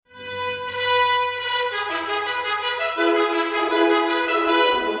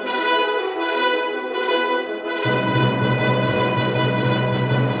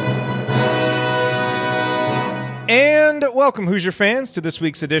welcome, Hoosier fans, to this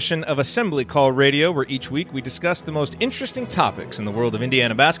week's edition of Assembly Call Radio, where each week we discuss the most interesting topics in the world of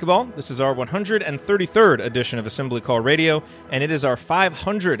Indiana basketball. This is our 133rd edition of Assembly Call Radio, and it is our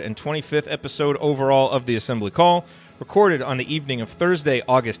 525th episode overall of the Assembly Call, recorded on the evening of Thursday,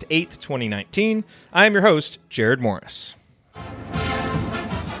 August 8th, 2019. I am your host, Jared Morris.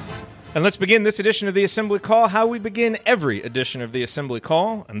 And let's begin this edition of the Assembly Call how we begin every edition of the Assembly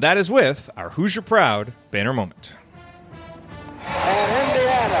Call, and that is with our Hoosier Proud banner moment. And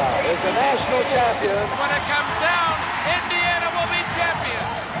Indiana is the national champion. When it comes down, Indiana will be champion.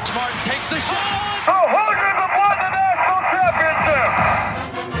 Smart takes the shot. The Hoosiers have won the national championship.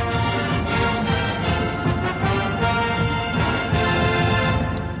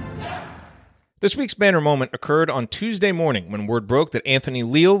 This week's banner moment occurred on Tuesday morning when word broke that Anthony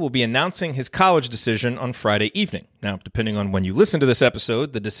Leal will be announcing his college decision on Friday evening. Now, depending on when you listen to this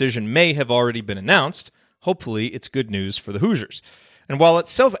episode, the decision may have already been announced. Hopefully, it's good news for the Hoosiers. And while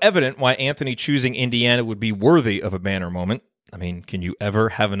it's self-evident why Anthony choosing Indiana would be worthy of a banner moment, I mean, can you ever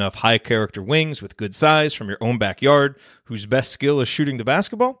have enough high-character wings with good size from your own backyard whose best skill is shooting the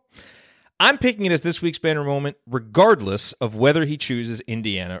basketball? I'm picking it as this week's banner moment regardless of whether he chooses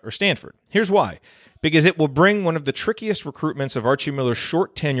Indiana or Stanford. Here's why. Because it will bring one of the trickiest recruitments of Archie Miller's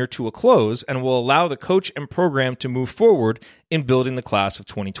short tenure to a close and will allow the coach and program to move forward in building the class of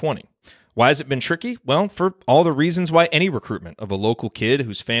 2020. Why has it been tricky? Well, for all the reasons why any recruitment of a local kid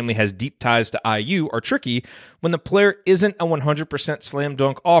whose family has deep ties to IU are tricky when the player isn't a 100% slam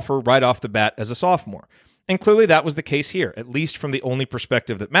dunk offer right off the bat as a sophomore. And clearly that was the case here, at least from the only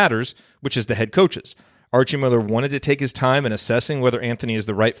perspective that matters, which is the head coaches. Archie Miller wanted to take his time in assessing whether Anthony is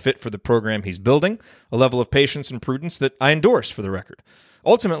the right fit for the program he's building, a level of patience and prudence that I endorse for the record.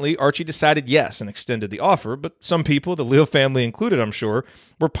 Ultimately, Archie decided yes and extended the offer, but some people, the Leal family included, I'm sure,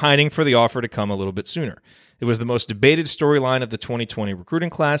 were pining for the offer to come a little bit sooner. It was the most debated storyline of the 2020 recruiting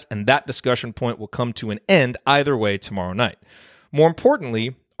class, and that discussion point will come to an end either way tomorrow night. More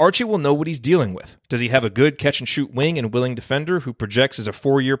importantly, Archie will know what he's dealing with. Does he have a good catch-and-shoot wing and willing defender who projects as a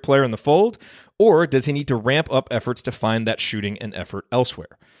 4-year player in the fold, or does he need to ramp up efforts to find that shooting and effort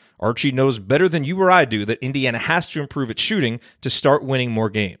elsewhere? Archie knows better than you or I do that Indiana has to improve its shooting to start winning more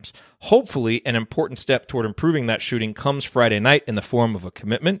games. Hopefully, an important step toward improving that shooting comes Friday night in the form of a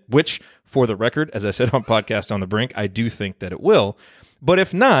commitment, which, for the record, as I said on Podcast on the Brink, I do think that it will. But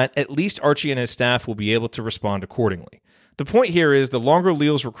if not, at least Archie and his staff will be able to respond accordingly. The point here is the longer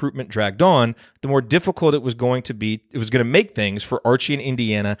Leal's recruitment dragged on, the more difficult it was going to be. It was going to make things for Archie and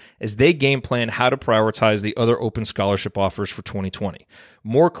Indiana as they game plan how to prioritize the other open scholarship offers for 2020.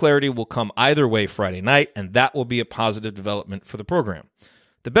 More clarity will come either way Friday night, and that will be a positive development for the program.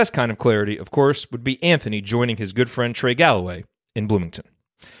 The best kind of clarity, of course, would be Anthony joining his good friend Trey Galloway in Bloomington.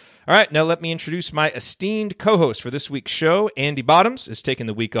 All right, now let me introduce my esteemed co-host for this week's show. Andy Bottoms is taking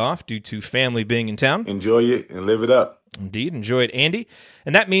the week off due to family being in town. Enjoy it and live it up. Indeed, enjoy it, Andy.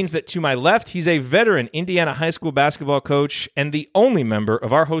 And that means that to my left, he's a veteran Indiana high school basketball coach and the only member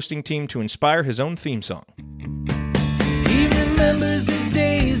of our hosting team to inspire his own theme song. He remembers the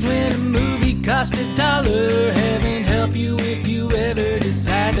days when a movie cost $1. Heaven help you if you ever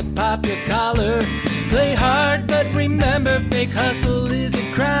decide to pop your collar. Play hard, but remember, fake hustle is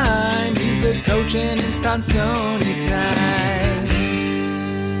a crime. He's the coach and it's Tonsoni time.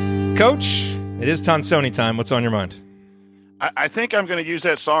 Coach, it is Tonsoni time. What's on your mind? I think I'm going to use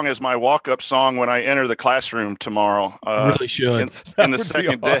that song as my walk-up song when I enter the classroom tomorrow. Really should. In the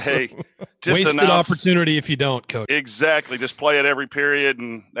second day. Just wasted opportunity if you don't, Coach. Exactly. Just play it every period,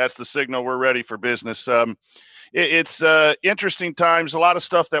 and that's the signal we're ready for business. It's interesting times. A lot of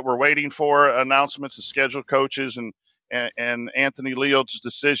stuff that we're waiting for, announcements of scheduled coaches and Anthony Leal's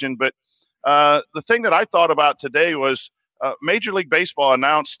decision. But the thing that I thought about today was Major League Baseball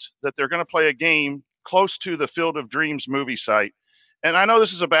announced that they're going to play a game close to the Field of Dreams movie site. And I know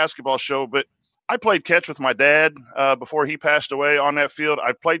this is a basketball show, but I played catch with my dad before he passed away on that field.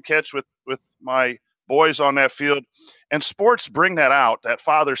 I played catch with my boys on that field. And sports bring that out, that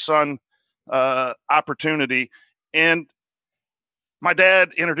father-son opportunity. And my dad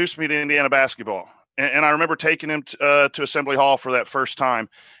introduced me to Indiana basketball. And I remember taking him to Assembly Hall for that first time.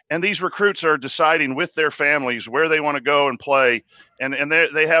 And these recruits are deciding with their families where they want to go and play. And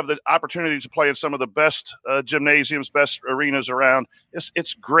they have the opportunity to play in some of the best gymnasiums, best arenas around.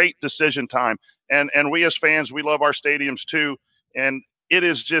 It's great decision time. And we as fans, we love our stadiums too. And it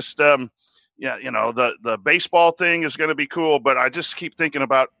is just, the baseball thing is going to be cool. But I just keep thinking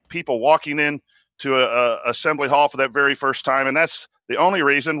about people walking in to a Assembly Hall for that very first time. And that's the only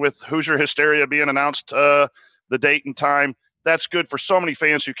reason, with Hoosier Hysteria being announced the date and time, that's good for so many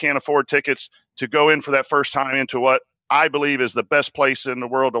fans who can't afford tickets to go in for that first time into what I believe is the best place in the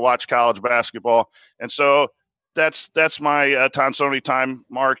world to watch college basketball. And so that's my Tonsoni time,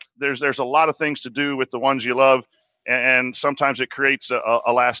 Mark. There's a lot of things to do with the ones you love, and sometimes it creates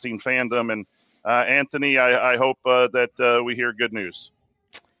a lasting fandom. And Anthony, I hope that we hear good news.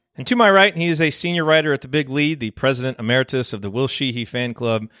 And to my right, he is a senior writer at The Big Lead, the president emeritus of the Will Sheehy fan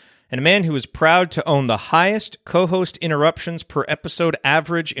club, and a man who is proud to own the highest co-host interruptions per episode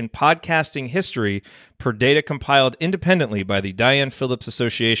average in podcasting history per data compiled independently by the Diane Phillips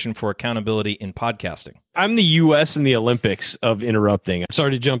Association for Accountability in Podcasting. I'm the U.S. in the Olympics of interrupting. I'm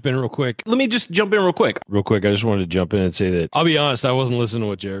sorry to jump in real quick. Let me just jump in real quick. I just wanted to jump in and say that, I'll be honest, I wasn't listening to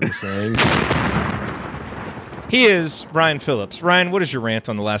what Jared was saying. He is Ryan Phillips. Ryan, what is your rant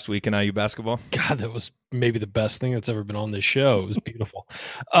on the last week in IU basketball? God, that was maybe the best thing that's ever been on this show. It was beautiful.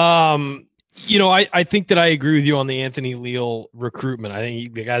 I think that I agree with you on the Anthony Leal recruitment. I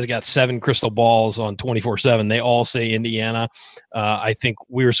think the guy's got 7 crystal balls on 24/7. They all say Indiana. I think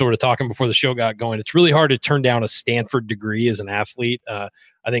we were sort of talking before the show got going. It's really hard to turn down a Stanford degree as an athlete.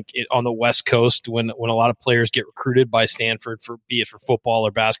 I think on the West Coast, when a lot of players get recruited by Stanford, be it for football or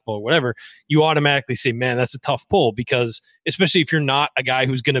basketball or whatever, you automatically say, man, that's a tough pull, because especially if you're not a guy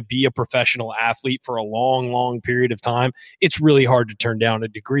who's going to be a professional athlete for a long, long period of time, it's really hard to turn down a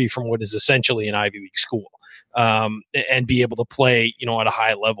degree from what is essentially an Ivy League school, and be able to play, at a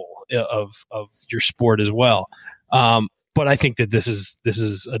high level of your sport as well. But I think that this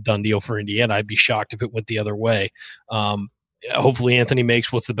is a done deal for Indiana. I'd be shocked if it went the other way. Hopefully Anthony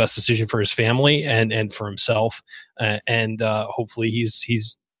makes what's the best decision for his family and for himself. And hopefully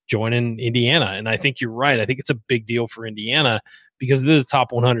he's joining Indiana. And I think you're right. I think it's a big deal for Indiana because this is a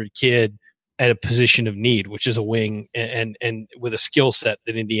top 100 kid at a position of need, which is a wing and with a skill set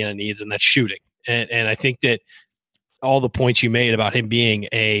that Indiana needs, and that's shooting. And I think that all the points you made about him being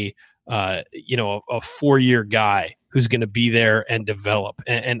a 4-year guy who's going to be there and develop,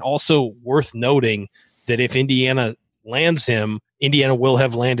 and also worth noting that if Indiana lands him, Indiana will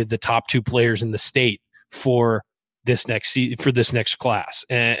have landed the top 2 players in the state for this next class,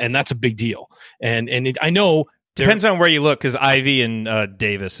 and that's a big deal. I know depends on where you look, because Ivy and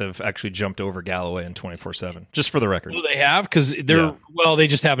Davis have actually jumped over Galloway in 24/7. Just for the record, well, they have, because they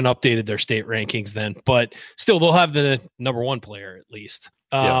just haven't updated their state rankings then, but still they'll have the number 1 player at least.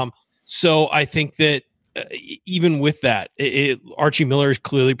 So I think that. Even with that, Archie Miller is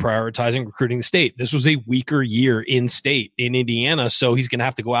clearly prioritizing recruiting the state. This was a weaker year in state in Indiana, so he's going to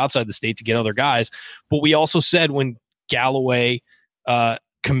have to go outside the state to get other guys. But we also said when Galloway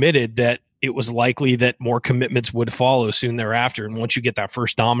committed that it was likely that more commitments would follow soon thereafter. And once you get that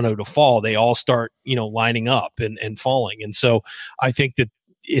first domino to fall, they all start, lining up and falling. And so I think that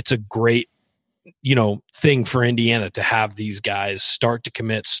it's a great thing for Indiana to have these guys start to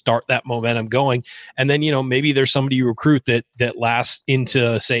commit, start that momentum going. And then, maybe there's somebody you recruit that lasts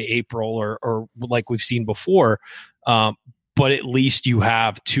into, say, April or like we've seen before. But at least you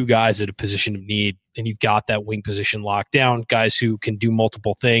have 2 guys at a position of need, and you've got that wing position locked down, guys who can do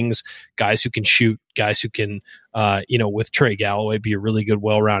multiple things, guys who can shoot, guys who can, with Trey Galloway, be a really good,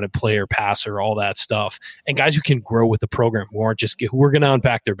 well-rounded player, passer, all that stuff, and guys who can grow with the program, who aren't just who are going to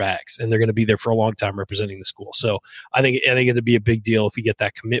unpack their bags, and they're going to be there for a long time representing the school. So I think it'd be a big deal if you get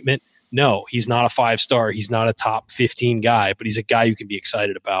that commitment. No, he's not a 5-star. He's not a top 15 guy, but he's a guy you can be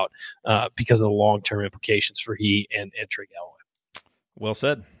excited about because of the long-term implications for he and Trey Galloway. Well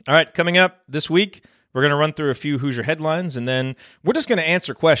said. All right, coming up this week, we're going to run through a few Hoosier headlines, and then we're just going to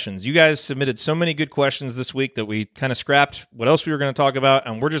answer questions. You guys submitted so many good questions this week that we kind of scrapped what else we were going to talk about,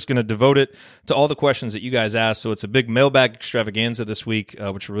 and we're just going to devote it to all the questions that you guys asked. So it's a big mailbag extravaganza this week,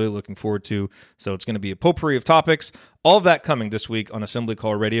 which we're really looking forward to. So it's going to be a potpourri of topics. All of that coming this week on Assembly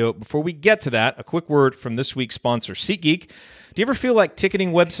Call Radio. Before we get to that, a quick word from this week's sponsor, SeatGeek. Do you ever feel like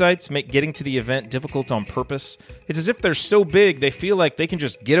ticketing websites make getting to the event difficult on purpose? It's as if they're so big they feel like they can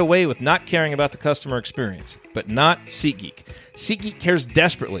just get away with not caring about the customer experience. But not SeatGeek. SeatGeek cares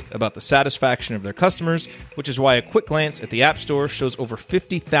desperately about the satisfaction of their customers, which is why a quick glance at the App Store shows over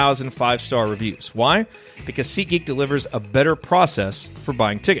 50,000 5-star reviews. Why? Because SeatGeek delivers a better process for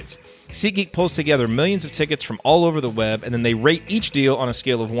buying tickets. SeatGeek pulls together millions of tickets from all over the web, and then they rate each deal on a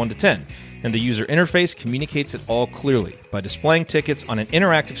scale of 1 to 10. And the user interface communicates it all clearly by displaying tickets on an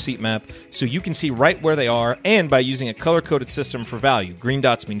interactive seat map so you can see right where they are, and by using a color-coded system for value. Green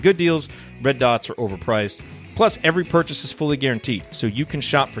dots mean good deals, red dots are overpriced. Plus, every purchase is fully guaranteed, so you can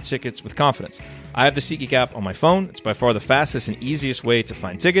shop for tickets with confidence. I have the SeatGeek app on my phone. It's by far the fastest and easiest way to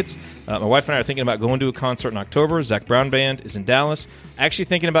find tickets. My wife and I are thinking about going to a concert in October. Zach Brown Band is in Dallas. Actually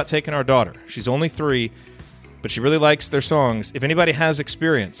thinking about taking our daughter. She's only 3. but she really likes their songs. If anybody has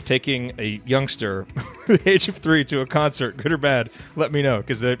experience taking a youngster the age of 3 to a concert, good or bad, let me know,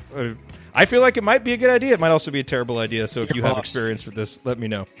 because I feel like it might be a good idea. It might also be a terrible idea, so if you have experience with this, let me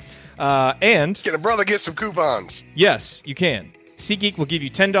know. And can a brother get some coupons? Yes, you can. SeatGeek will give you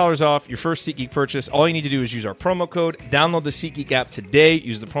 $10 off your first SeatGeek purchase. All you need to do is use our promo code. Download the SeatGeek app today.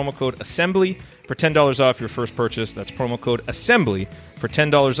 Use the promo code ASSEMBLY for $10 off your first purchase. That's promo code ASSEMBLY for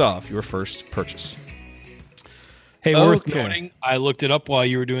 $10 off your first purchase. Hey, worth noting, I looked it up while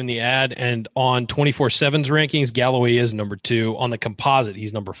you were doing the ad, and on 24/7's rankings, Galloway is number 2. On the composite,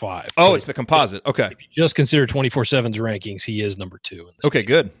 he's number 5. Oh, it's the composite. Okay. If you just consider 24/7's rankings, he is number 2. Okay,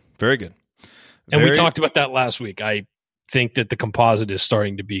 good. Very good. And we talked about that last week. I think that the composite is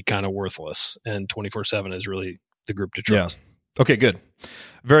starting to be kind of worthless, and 24/7 is really the group to trust. Yeah. Okay, good.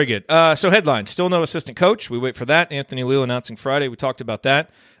 Very good. So headline, still no assistant coach. We wait for that. Anthony Leal announcing Friday. We talked about that.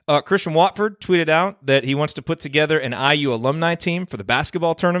 Christian Watford tweeted out that he wants to put together an IU alumni team for the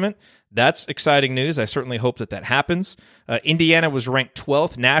basketball tournament. That's exciting news. I certainly hope that happens. Indiana was ranked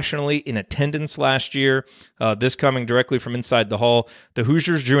 12th nationally in attendance last year. This coming directly from inside the hall. The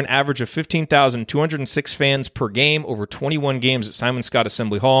Hoosiers drew an average of 15,206 fans per game over 21 games at Simon Scott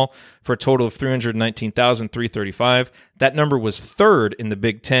Assembly Hall for a total of 319,335. That number was third in the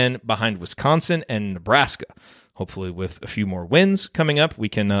Big Ten behind Wisconsin and Nebraska. Hopefully with a few more wins coming up, we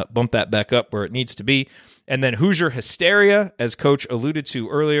can bump that back up where it needs to be. And then Hoosier Hysteria, as Coach alluded to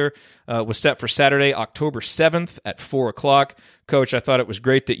earlier, was set for Saturday, October 7th at 4 o'clock. Coach, I thought it was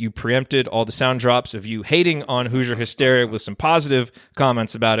great that you preempted all the sound drops of you hating on Hoosier Hysteria with some positive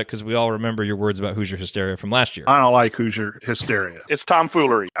comments about it, because we all remember your words about Hoosier Hysteria from last year. I don't like Hoosier Hysteria. It's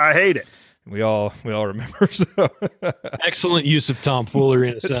tomfoolery. I hate it. We all remember. So excellent use of tomfoolery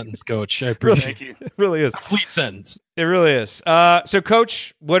in a sentence, Coach. I appreciate Thank you. It really is. Complete sentence. It really is. So,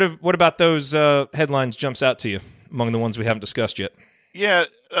 Coach, what about those headlines jumps out to you among the ones we haven't discussed yet? Yeah,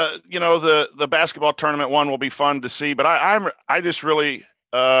 the basketball tournament one will be fun to see, but I just really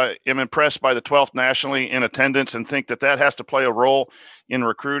am impressed by the 12th nationally in attendance and think that has to play a role in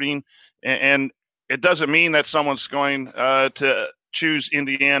recruiting. And it doesn't mean that someone's going to choose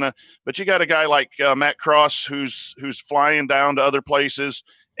Indiana, but you got a guy like Matt Cross who's flying down to other places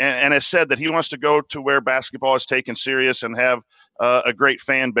and has said that he wants to go to where basketball is taken serious and have a great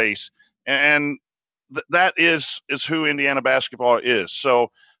fan base, and that is who Indiana basketball is.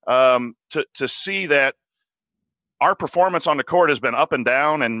 So to see that our performance on the court has been up and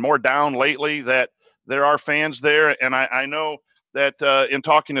down and more down lately, that there are fans there, and I know that in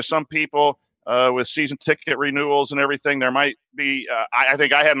talking to some people with season ticket renewals and everything, there might be I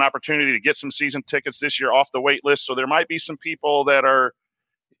think I had an opportunity to get some season tickets this year off the wait list, so there might be some people that are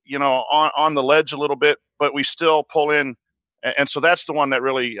on the ledge a little bit, but we still pull in, and so that's the one that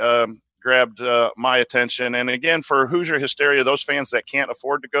really grabbed my attention. And again, for Hoosier Hysteria, those fans that can't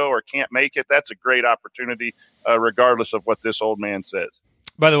afford to go or can't make it, that's a great opportunity regardless of what this old man says.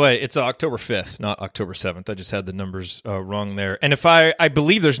 By the way, it's October 5th, not October 7th. I just had the numbers wrong there. And if I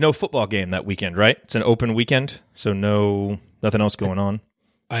believe there's no football game that weekend, right? It's an open weekend, so nothing else going on.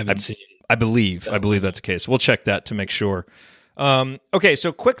 I haven't seen. I believe that's the case. We'll check that to make sure. Okay,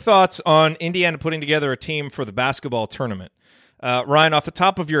 so quick thoughts on Indiana putting together a team for the basketball tournament. Ryan, off the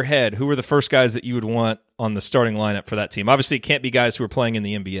top of your head, who are the first guys that you would want on the starting lineup for that team? Obviously, it can't be guys who are playing in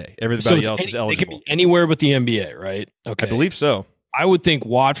the NBA. Everybody else is eligible. It can be anywhere but the NBA, right? Okay, I believe so. I would think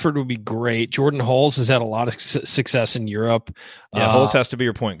Watford would be great. Jordan Hulse has had a lot of success in Europe. Yeah, Hulse has to be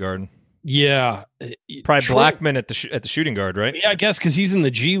your point guard. Yeah, probably Blackman at the shooting guard, right? Yeah, I guess because he's in the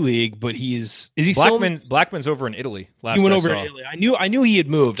G League, but is he Blackman's over in Italy. He went over to Italy. I knew he had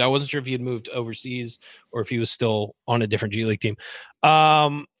moved. I wasn't sure if he had moved overseas or if he was still on a different G League team.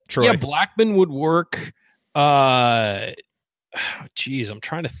 Troy. Yeah, Blackman would work. Geez, I'm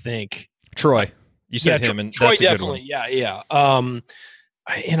trying to think. Troy. You said him, and Troy that's definitely. Yeah. And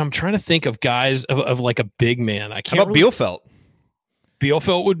I'm trying to think of guys of like a big man. I can't. How about Bielfeldt?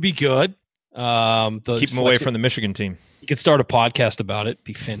 Bielfeldt would be good. Keep him away from the Michigan team. You could start a podcast about it.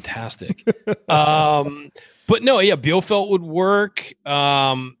 Be fantastic. But no, yeah, Bielfeldt would work.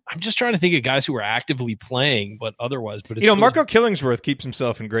 I'm just trying to think of guys who are actively playing, but otherwise. But it's Marco Killingsworth keeps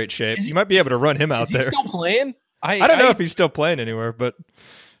himself in great shape. You might be able to run him out there. Is he still playing? I don't know if he's still playing anywhere, but.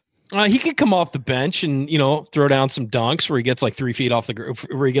 He could come off the bench and throw down some dunks where he gets like 3 feet off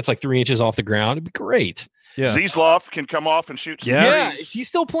where he gets like 3 inches off the ground. It'd be great. Yeah, Zizlov can come off and shoot. Yeah. Is he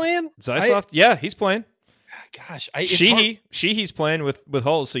still playing? Zizlov? Yeah, he's playing. Gosh, Sheehy's playing with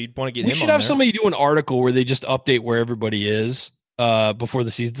Hulse, so you'd want to get him. We should have somebody do an article where they just update where everybody is before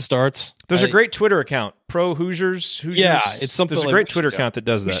the season starts. There's a great Twitter account, Pro Hoosiers. Yeah, it's something. There's a great Twitter account that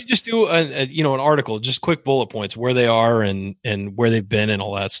does that. We should just do an article, just quick bullet points where they are and where they've been and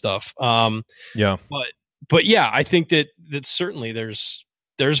all that stuff. Yeah, but yeah, I think that certainly there's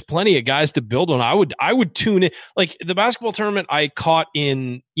plenty of guys to build on. I would tune in, like the basketball tournament I caught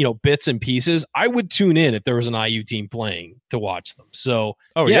in, bits and pieces. I would tune in if there was an IU team playing to watch them. So,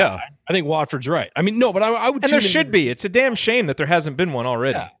 I think Watford's right. I mean, no, but I would. And there should be. It's a damn shame that there hasn't been one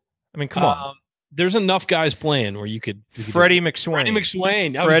already. Yeah. I mean, come on. There's enough guys playing where you could. Freddie McSwain. Freddie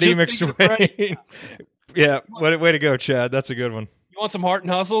McSwain. Yeah. Way to go, Chad. That's a good one. You want some heart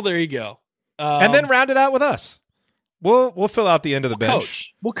and hustle? There you go. And then round it out with us. We'll fill out the end of the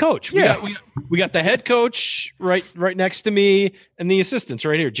bench. We'll coach. Yeah. We got the head coach right next to me and the assistants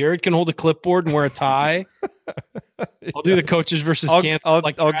right here. Jared can hold a clipboard and wear a tie. I'll do the coaches versus cancer. I'll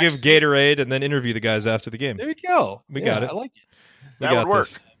give Gatorade and then interview the guys after the game. There you go. We got it. I like it. That would work.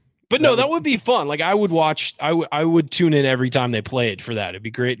 But no, that would be fun. Like I would watch. I would tune in every time they played for that. It'd be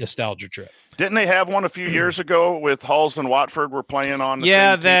a great nostalgia trip. Didn't they have one a few years ago with Halls and Watford were playing on? It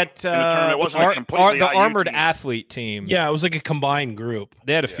wasn't the Armored team. Athlete team. Yeah, it was like a combined group.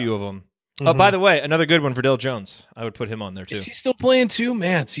 They had a few of them. Mm-hmm. Oh, by the way, another good one for Dale Jones. I would put him on there too. Is he still playing too?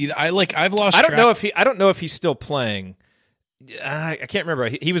 Man, see, I've lost. I don't know if he's still playing. I can't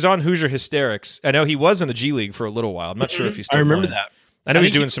remember. He was on Hoosier Hysterics. I know he was in the G League for a little while. I'm not sure if he's still. I remember playing. that. I know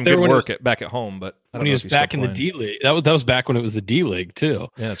he's doing some good work back at home, but I don't when know he was if he's back still in the playing. D League, that was back when it was the D League too.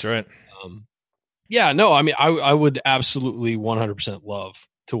 Yeah, that's right. Yeah, no, I mean, I would absolutely 100% love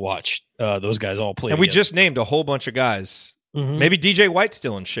to watch those guys all play. And we just named a whole bunch of guys. Mm-hmm. Maybe DJ White's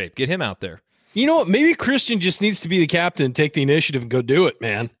still in shape. Get him out there. You know what? Maybe Christian just needs to be the captain and take the initiative and go do it,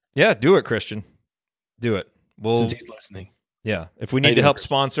 man. Yeah, do it, Christian. Do it. Since he's listening. Yeah, if we need to help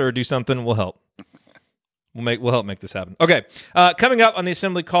sponsor or do something, we'll help. We'll help make this happen. Okay, coming up on the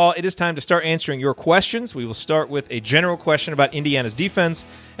Assembly Call, it is time to start answering your questions. We will start with a general question about Indiana's defense,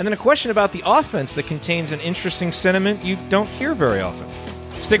 and then a question about the offense that contains an interesting sentiment you don't hear very often.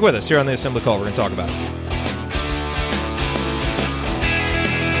 Stick with us here on the Assembly Call. We're going to talk about it.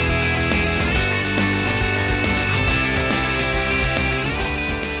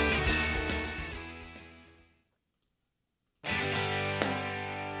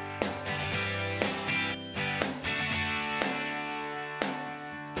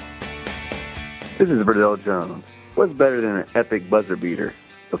 This is Verdell Jones. What's better than an epic buzzer beater?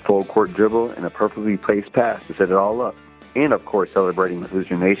 The full court dribble and a perfectly placed pass to set it all up. And of course celebrating with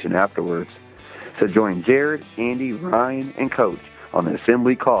Hoosier Nation afterwards. So join Jared, Andy, Ryan, and Coach on the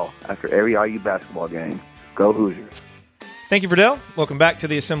Assembly Call after every IU basketball game. Go Hoosiers. Thank you, Verdell. Welcome back to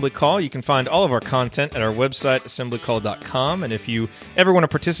the Assembly Call. You can find all of our content at our website, assemblycall.com. And if you ever want to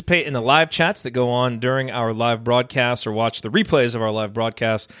participate in the live chats that go on during our live broadcasts or watch the replays of our live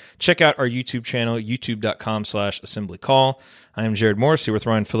broadcasts, check out our YouTube channel, youtube.com/assemblycall. I am Jared Morris here with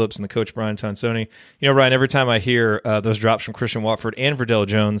Ryan Phillips and the coach Brian Tonsoni. You know, Ryan, every time I hear those drops from Christian Watford and Verdell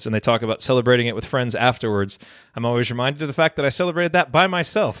Jones and they talk about celebrating it with friends afterwards, I'm always reminded of the fact that I celebrated that by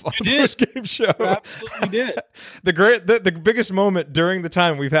myself on the post-game show. You absolutely did. The biggest moment during the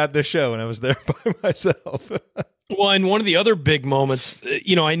time we've had this show, and I was there by myself. Well, and one of the other big moments,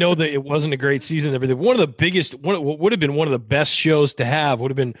 I know that it wasn't a great season and everything. One of the biggest, what would have been one of the best shows to have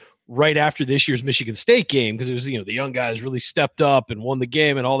would have been right after this year's Michigan State game, because it was, the young guys really stepped up and won the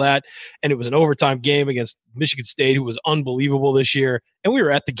game and all that. And it was an overtime game against Michigan State, who was unbelievable this year. And we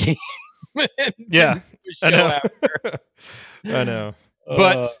were at the game. Yeah, I know. I know.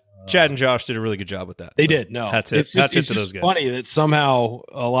 But Chad and Josh did a really good job with that. They did. No, that's it. That's it to those guys. Funny that somehow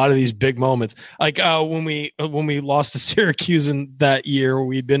a lot of these big moments, like when we lost to Syracuse in that year,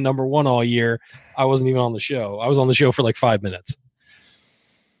 we'd been number one all year. I wasn't even on the show. I was on the show for like 5 minutes.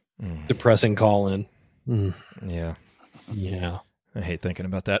 Depressing call in. Yeah. I hate thinking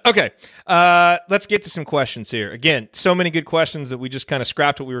about that. Okay, let's get to some questions here. Again, so many good questions that we just kind of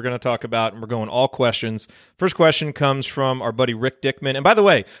scrapped what we were going to talk about, and we're going all questions. First question comes from our buddy Rick Dickman. And by the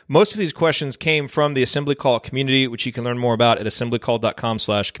way, most of these questions came from the Assembly Call community, which you can learn more about at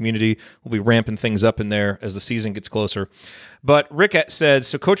assemblycall.com/community. We'll be ramping things up in there as the season gets closer. But Rick says,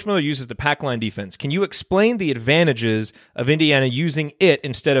 so Coach Miller uses the pack line defense. Can you explain the advantages of Indiana using it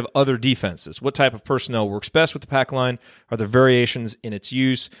instead of other defenses? What type of personnel works best with the pack line? Are there variations in its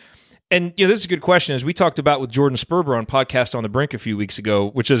use? And this is a good question. As we talked about with Jordan Sperber on Podcast on the Brink a few weeks ago,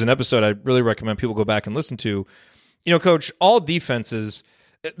 which is an episode I really recommend people go back and listen to. Coach, all defenses,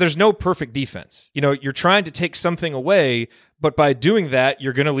 there's no perfect defense. You're trying to take something away, but by doing that,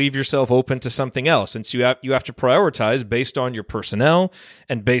 you're going to leave yourself open to something else. And so you have to prioritize based on your personnel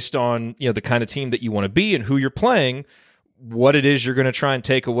and based on the kind of team that you want to be and who you're playing, what it is you're going to try and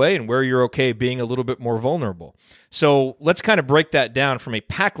take away and where you're okay being a little bit more vulnerable. So let's kind of break that down from a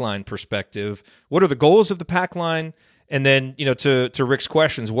pack line perspective. What are the goals of the pack line? And then, to Rick's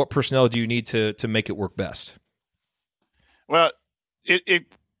questions, what personnel do you need to make it work best? Well,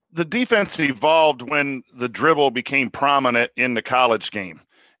 the defense evolved when the dribble became prominent in the college game.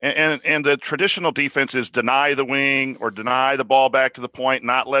 And the traditional defense is deny the wing or deny the ball back to the point,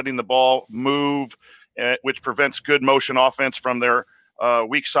 not letting the ball move, which prevents good motion offense from their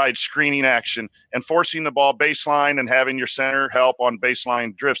weak side screening action, and forcing the ball baseline and having your center help on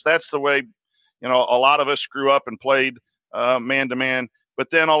baseline drifts. That's the way, a lot of us grew up and played man-to-man. But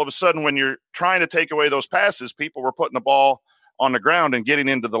then all of a sudden, when you're trying to take away those passes, people were putting the ball on the ground and getting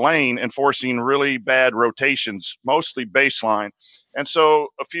into the lane and forcing really bad rotations, mostly baseline. And so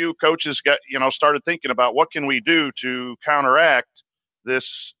a few coaches started thinking about what can we do to counteract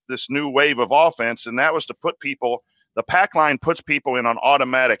this new wave of offense. And that was to put the pack line puts people in an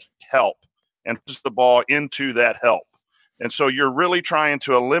automatic help and puts the ball into that help. And so you're really trying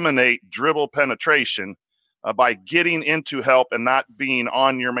to eliminate dribble penetration by getting into help and not being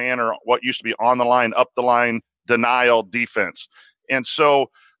on your man or what used to be on the line, up the line, denial defense. And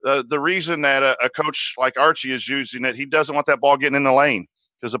so the reason that a coach like Archie is using it, he doesn't want that ball getting in the lane,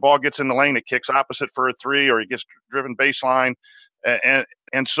 because the ball gets in the lane, it kicks opposite for a three, or it gets driven baseline.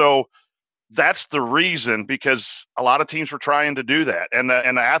 And so that's the reason, because a lot of teams were trying to do that, and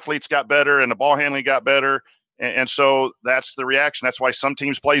the athletes got better and the ball handling got better. And so that's the reaction. That's why some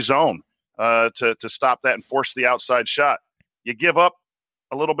teams play zone to stop that and force the outside shot. You give up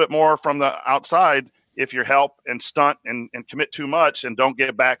a little bit more from the outside if you help and stunt and commit too much and don't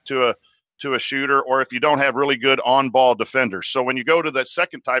get back to a shooter, or if you don't have really good on-ball defenders. So when you go to that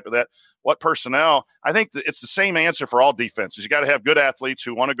second type of that, what personnel, I think it's the same answer for all defenses. You got to have good athletes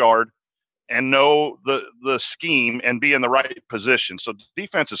who want to guard and know the scheme and be in the right position. So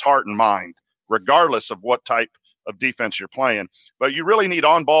defense is heart and mind, regardless of what type of defense you're playing. But you really need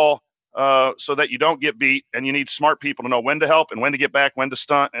on-ball so that you don't get beat, and you need smart people to know when to help and when to get back, when to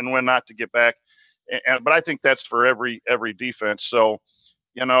stunt and when not to get back. But I think that's for every defense. So,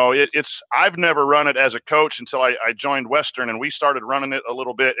 I've never run it as a coach until I joined Western, and we started running it a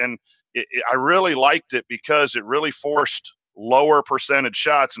little bit. And I really liked it because it really forced lower percentage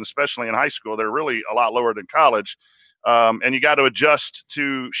shots, and especially in high school, they're really a lot lower than college. And you got to adjust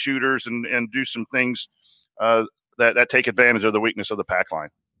to shooters and do some things that take advantage of the weakness of the pack line.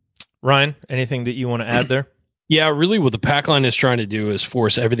 Ryan, anything that you want to add there? Yeah, really what the pack line is trying to do is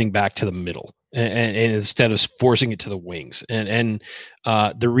force everything back to the middle, and instead of forcing it to the wings. And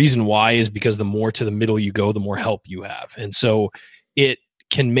the reason why is because the more to the middle you go, the more help you have. And so it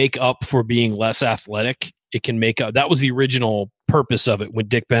can make up for being less athletic. It can make up. That was the original purpose of it when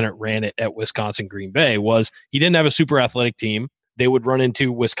Dick Bennett ran it at Wisconsin Green Bay, was he didn't have a super athletic team. They would run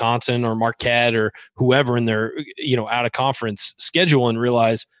into Wisconsin or Marquette or whoever in their out of conference schedule and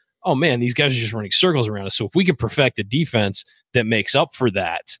realize, oh man, these guys are just running circles around us. So if we can perfect a defense that makes up for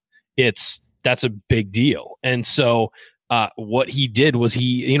that, that's a big deal. And so what he did was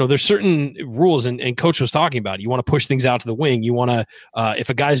there's certain rules, and Coach was talking about it. You want to push things out to the wing. You want to, if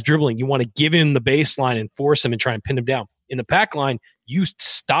a guy's dribbling, you want to give him the baseline and force him and try and pin him down. In the pack line, you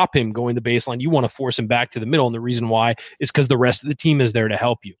stop him going the baseline. You want to force him back to the middle. And the reason why is because the rest of the team is there to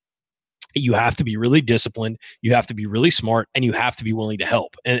help you. You have to be really disciplined. You have to be really smart, and you have to be willing to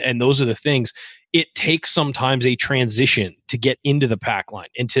help. And those are the things. It takes sometimes a transition to get into the pack line,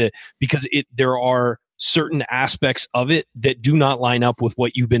 because there are certain aspects of it that do not line up with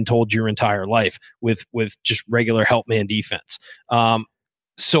what you've been told your entire life with just regular help man defense.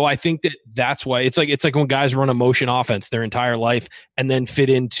 So I think that's why it's like when guys run a motion offense their entire life and then fit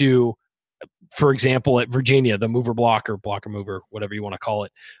into, for example, at Virginia, the blocker mover, whatever you want to call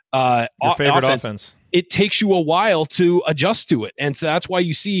it. Your favorite offense. It takes you a while to adjust to it. And so that's why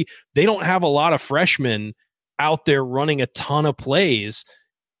you see they don't have a lot of freshmen out there running a ton of plays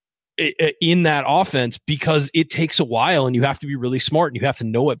in that offense, because it takes a while and you have to be really smart and you have to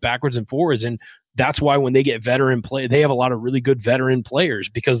know it backwards and forwards. And that's why when they get veteran play, they have a lot of really good veteran players,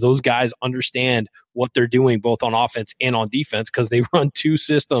 because those guys understand what they're doing both on offense and on defense, because they run two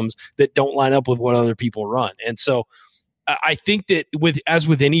systems that don't line up with what other people run. And so I think that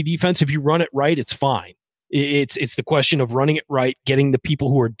with any defense, if you run it right, it's fine. It's the question of running it right, getting the people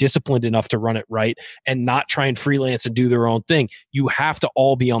who are disciplined enough to run it right, and not try and freelance and do their own thing. You have to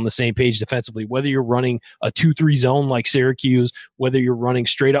all be on the same page defensively, whether you're running a 2-3 zone like Syracuse, whether you're running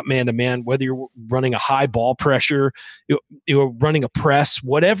straight up man-to-man, whether you're running a high ball pressure, you're running a press,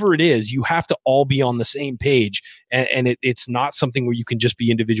 whatever it is, you have to all be on the same page. And it's not something where you can just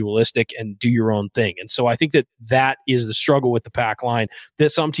be individualistic and do your own thing. And so I think that is the struggle with the pack line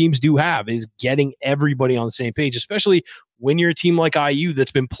that some teams do have, is getting everybody on the same page, especially when you're a team like IU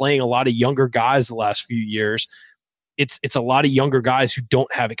that's been playing a lot of younger guys the last few years. It's a lot of younger guys who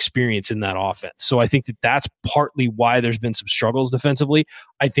don't have experience in that offense. So I think that's partly why there's been some struggles defensively.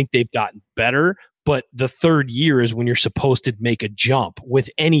 I think they've gotten better, but the third year is when you're supposed to make a jump with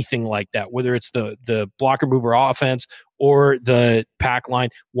anything like that, whether it's the blocker mover offense or the pack line.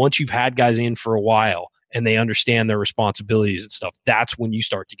 Once you've had guys in for a while and they understand their responsibilities and stuff, that's when you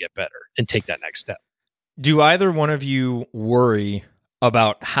start to get better and take that next step. Do either one of you worry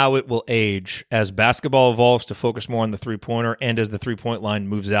about how it will age as basketball evolves to focus more on the three-pointer and as the three-point line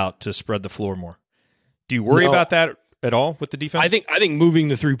moves out to spread the floor more? Do you worry about that at all with the defense? I think moving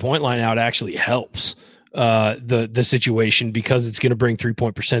the three-point line out actually helps the situation, because it's going to bring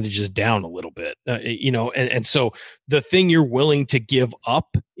 3-point percentages down a little bit. And so the thing you're willing to give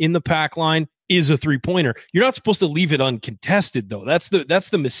up in the pack line is a three-pointer. You're not supposed to leave it uncontested, though. That's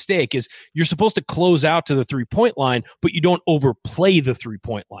the mistake, is you're supposed to close out to the three-point line, but you don't overplay the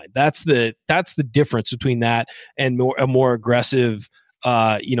three-point line. That's the difference between that and a more aggressive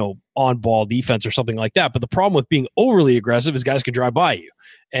on-ball defense or something like that. But the problem with being overly aggressive is guys can drive by you,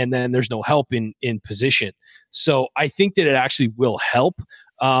 and then there's no help in position. So I think that it actually will help.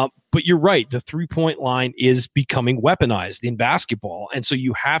 But you're right. The three-point line is becoming weaponized in basketball. And so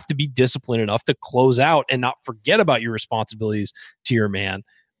you have to be disciplined enough to close out and not forget about your responsibilities to your man.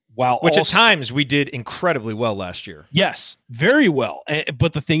 Which at times we did incredibly well last year. Yes, very well.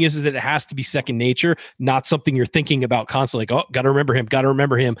 But the thing is that it has to be second nature, not something you're thinking about constantly. Like, got to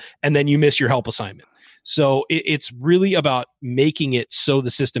remember him. And then you miss your help assignment. So it's really about making it so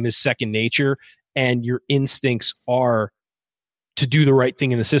the system is second nature and your instincts are to do the right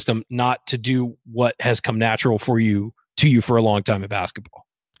thing in the system, not to do what has come natural to you for a long time in basketball.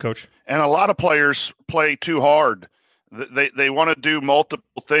 Coach? And a lot of players play too hard. They want to do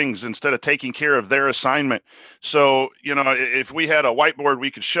multiple things instead of taking care of their assignment. So, if we had a whiteboard, we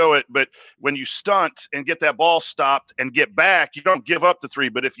could show it. But when you stunt and get that ball stopped and get back, you don't give up the three.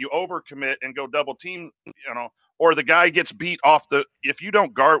 But if you overcommit and go double team, or the guy gets beat off if you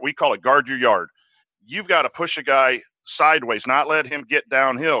don't guard, we call it guard your yard. You've got to push a guy sideways, not let him get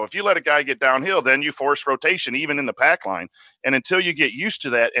downhill. If you let a guy get downhill, then you force rotation, even in the pack line. And until you get used to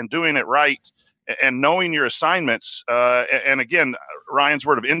that and doing it right and knowing your assignments, and again, Ryan's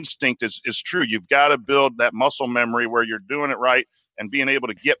word of instinct is true. You've got to build that muscle memory where you're doing it right and being able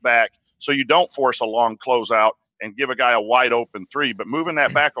to get back so you don't force a long closeout and give a guy a wide open three. But moving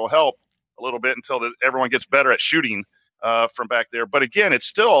that back will help a little bit until everyone gets better at shooting from back there. But again, it's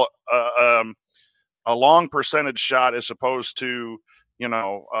still a long percentage shot as opposed to, the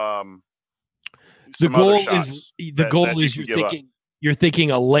goal is you're thinking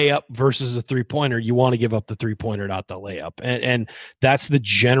a layup versus a three-pointer. You want to give up the three-pointer, not the layup. And that's the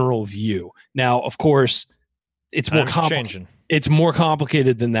general view. Now, of course, it's more complicated. It's more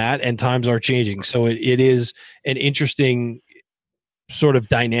complicated than that, and times are changing. So it is an interesting sort of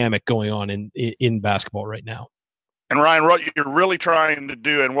dynamic going on in basketball right now. And Ryan, what you're really trying to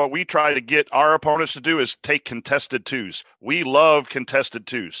do, and what we try to get our opponents to do, is take contested twos. We love contested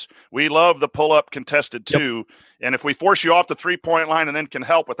twos. We love the pull-up contested two. Yep. And if we force you off the three-point line and then can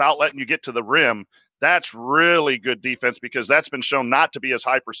help without letting you get to the rim, that's really good defense, because that's been shown not to be as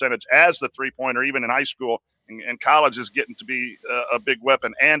high percentage as the three-pointer, even in high school, and college is getting to be a big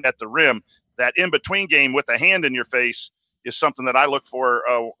weapon. And at the rim, that in-between game with a hand in your face is something that I look for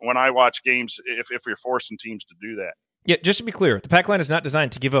when I watch games, if you're forcing teams to do that. Yeah, just to be clear, the pack line is not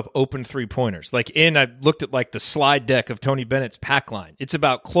designed to give up open three-pointers. I looked at the slide deck of Tony Bennett's pack line. It's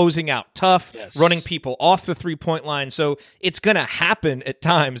about closing out tough, running people off the three-point line. So it's going to happen at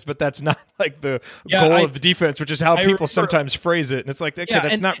times, but that's not the goal of the defense, which is how people sometimes phrase it. And it's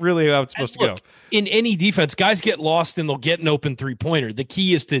that's not really how it's supposed to go. In any defense, guys get lost and they'll get an open three-pointer. The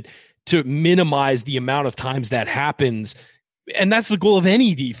key is to minimize the amount of times that happens. And that's the goal of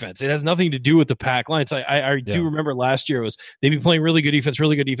any defense. It has nothing to do with the pack lines. I do remember last year they'd be playing really good defense,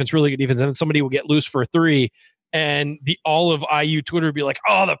 and then somebody will get loose for a three, and all of IU Twitter would be like,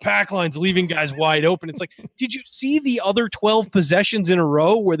 "Oh, the pack line's leaving guys wide open." It's like, did you see the other 12 possessions in a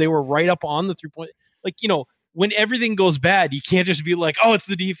row where they were right up on the 3-point? When everything goes bad, you can't just be like, "Oh, it's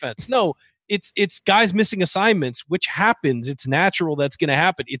the defense." No, it's guys missing assignments, which happens. It's natural. That's going to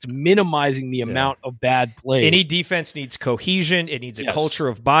happen. It's minimizing the amount of bad plays. Any defense needs cohesion. It needs a culture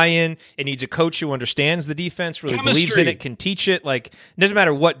of buy-in. It needs a coach who understands the defense, really believes in it, can teach it. Like, it doesn't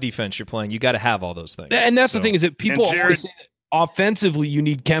matter what defense you're playing. You got to have all those things. And that's the thing, is that people always say that offensively you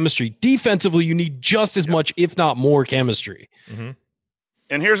need chemistry. Defensively, you need just as much, if not more, chemistry. Mm-hmm.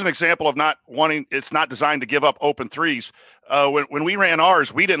 And here's an example of not wanting. It's not designed to give up open threes. When we ran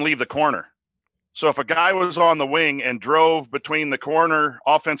ours, we didn't leave the corner. So if a guy was on the wing and drove between the corner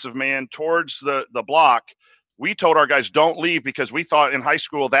offensive man towards the block, we told our guys, don't leave, because we thought in high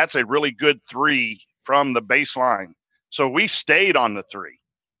school that's a really good three from the baseline. So we stayed on the three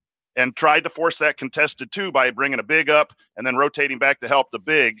and tried to force that contested two by bringing a big up and then rotating back to help the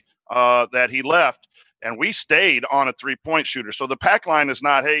big that he left. And we stayed on a three-point shooter. So the pack line is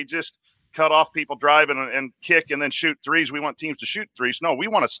not, hey, just cut off people driving and kick and then shoot threes. We want teams to shoot threes. No, we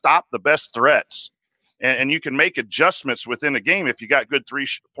want to stop the best threats. And you can make adjustments within a game if you got good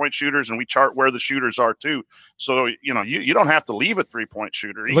three-point shooters, and we chart where the shooters are too. So, you don't have to leave a three-point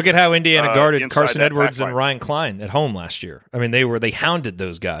shooter. Look at how Indiana guarded Carson Edwards and Ryan Klein at home last year. I mean, they hounded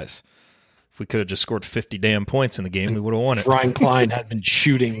those guys. If we could have just scored 50 damn points in the game, we would have won it. Ryan Klein had been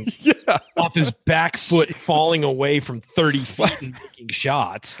shooting off his back foot, falling away from 30 feet and making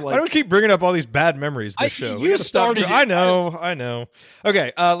shots. Why do we keep bringing up all these bad memories this show? You started. I know.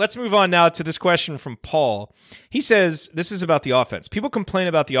 Okay, let's move on now to this question from Paul. He says, this is about the offense. People complain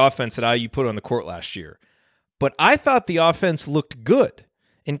about the offense that IU put on the court last year, but I thought the offense looked good.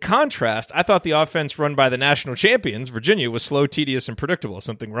 In contrast, I thought the offense run by the national champions, Virginia, was slow, tedious, and predictable,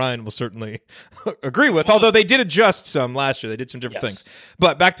 something Ryan will certainly agree with, although they did adjust some last year. They did some different things.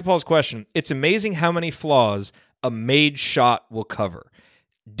 But back to Paul's question, it's amazing how many flaws a made shot will cover.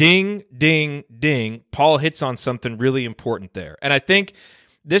 Ding, ding, ding. Paul hits on something really important there. And I think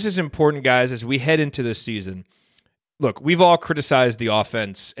this is important, guys, as we head into this season. Look, we've all criticized the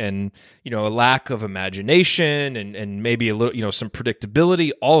offense and, a lack of imagination and maybe a little, some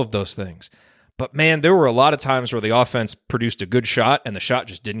predictability, all of those things. But man, there were a lot of times where the offense produced a good shot and the shot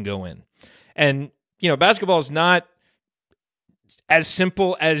just didn't go in. And, basketball is not as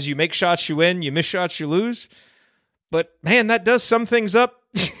simple as you make shots, you win, you miss shots, you lose. But man, that does sum things up,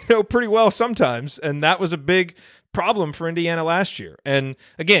 pretty well sometimes. And that was a big problem for Indiana last year. And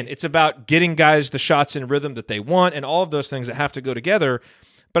again, it's about getting guys the shots in rhythm that they want and all of those things that have to go together.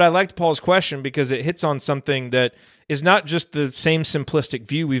 But I liked Paul's question because it hits on something that is not just the same simplistic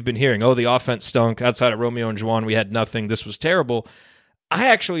view we've been hearing. Oh, the offense stunk. Outside of Romeo and Juwan, we had nothing. This was terrible. I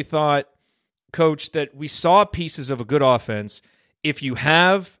actually thought, Coach, that we saw pieces of a good offense if you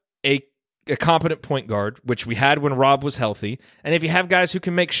have a competent point guard, which we had when Rob was healthy, and if you have guys who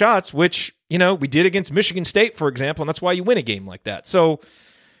can make shots, which, we did against Michigan State, for example, and that's why you win a game like that. So,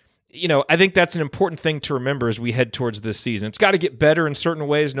 I think that's an important thing to remember as we head towards this season. It's got to get better in certain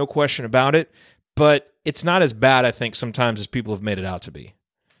ways, no question about it, but it's not as bad, I think, sometimes as people have made it out to be.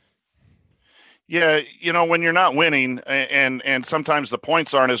 Yeah, when you're not winning and sometimes the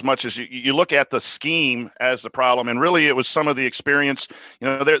points aren't as much as you look at the scheme as the problem. And really it was some of the experience.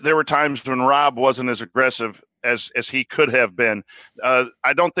 There were times when Rob wasn't as aggressive as he could have been.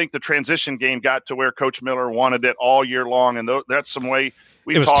 I don't think the transition game got to where Coach Miller wanted it all year long. And that's some way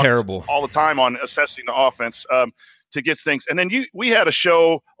we've talked terrible all the time on assessing the offense to get things. And then we had a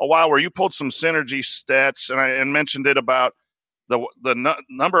show a while where you pulled some synergy stats and mentioned it about the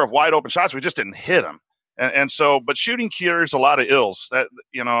number of wide open shots. We just didn't hit them. And so, but shooting cures a lot of ills that,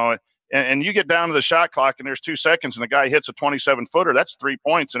 and you get down to the shot clock and there's 2 seconds and the guy hits a 27-footer, that's 3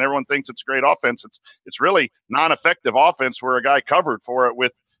 points. And everyone thinks it's great offense. It's really non-effective offense where a guy covered for it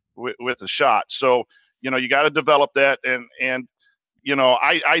with a shot. So, you got to develop that. And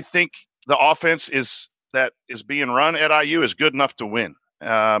I think the offense that is being run at IU is good enough to win.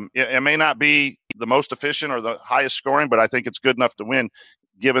 It may not be the most efficient or the highest scoring, but I think it's good enough to win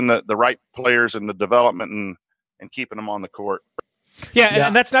given the right players and the development and keeping them on the court. Yeah,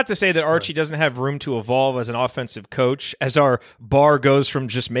 and that's not to say that Archie doesn't have room to evolve as an offensive coach. As our bar goes from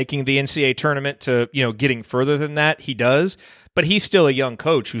just making the NCAA tournament to, getting further than that, he does. But he's still a young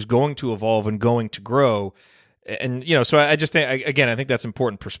coach who's going to evolve and going to grow. And, so I just think, again, I think that's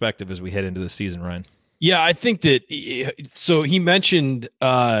important perspective as we head into the season, Ryan. Yeah, I think that. So he mentioned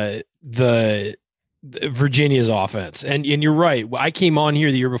the Virginia's offense, and you're right. I came on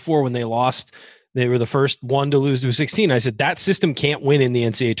here the year before when they lost. They were the first one to lose to a 16. I said that system can't win in the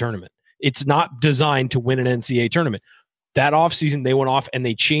NCAA tournament. It's not designed to win an NCAA tournament. That offseason, they went off and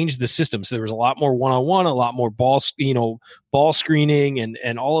they changed the system. So there was a lot more one-on-one, a lot more ball screening,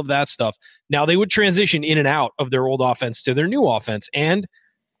 and all of that stuff. Now they would transition in and out of their old offense to their new offense, and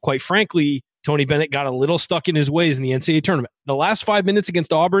quite frankly, Tony Bennett got a little stuck in his ways in the NCAA tournament. The last 5 minutes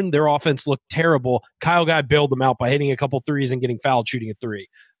against Auburn, their offense looked terrible. Kyle Guy bailed them out by hitting a couple threes and getting fouled shooting a three.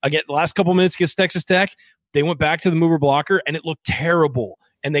 Again, the last couple minutes against Texas Tech, they went back to the mover blocker, and it looked terrible.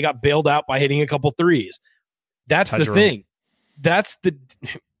 And they got bailed out by hitting a couple threes. That's the thing.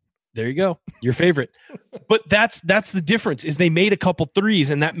 There you go. Your favorite. But that's the difference is they made a couple threes,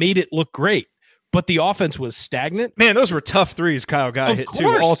 and that made it look great. But the offense was stagnant. Man, those were tough threes Kyle Guy hit too,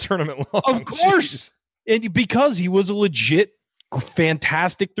 all tournament long. Of course. Jeez. And because he was a legit,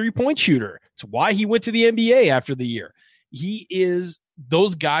 fantastic three-point shooter. It's why he went to the NBA after the year.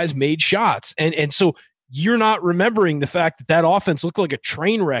 Those guys made shots. And so you're not remembering the fact that offense looked like a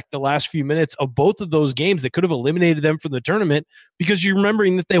train wreck the last few minutes of both of those games that could have eliminated them from the tournament because you're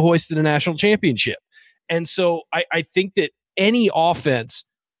remembering that they hoisted a national championship. And so I think that any offense,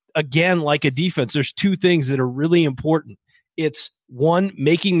 again, like a defense, there's two things that are really important. It's one,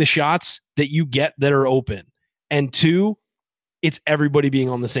 making the shots that you get that are open. And two, it's everybody being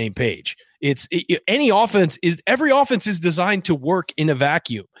on the same page. Every offense is designed to work in a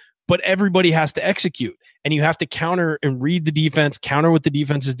vacuum, but everybody has to execute, and you have to counter and read the defense, counter what the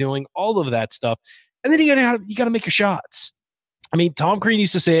defense is doing, all of that stuff. And then you got to make your shots. I mean, Tom Crean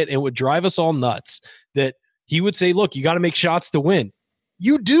used to say it, and it would drive us all nuts that he would say, look, you got to make shots to win.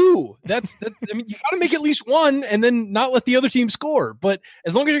 You do. That's I mean, you got to make at least one and then not let the other team score. But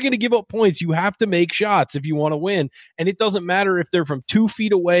as long as you're going to give up points, you have to make shots if you want to win. And it doesn't matter if they're from 2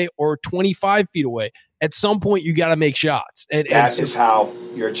 feet away or 25 feet away. At some point, you got to make shots. And that is how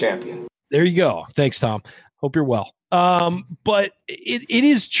you're a champion. There you go. Thanks, Tom. Hope you're well. But it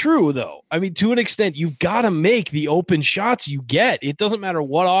is true, though. I mean, to an extent, you've got to make the open shots you get. It doesn't matter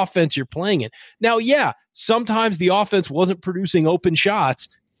what offense you're playing in. Now, yeah, sometimes the offense wasn't producing open shots,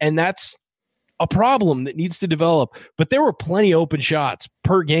 and that's a problem that needs to develop. But there were plenty of open shots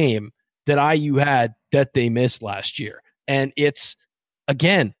per game that IU had that they missed last year. And it's,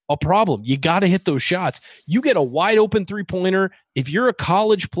 again, a problem. You got to hit those shots. You get a wide open three-pointer. If you're a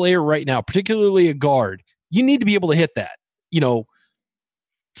college player right now, particularly a guard, you need to be able to hit that,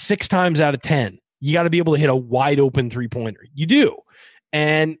 6 times out of 10. You got to be able to hit a wide open three-pointer. You do.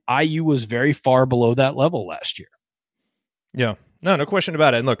 And IU was very far below that level last year. Yeah. No question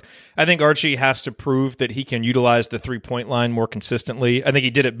about it. And look, I think Archie has to prove that he can utilize the three-point line more consistently. I think he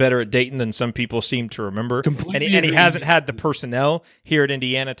did it better at Dayton than some people seem to remember. And he hasn't had the personnel here at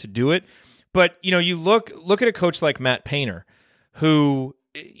Indiana to do it. But, you look at a coach like Matt Painter, who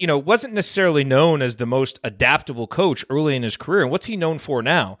wasn't necessarily known as the most adaptable coach early in his career. And what's he known for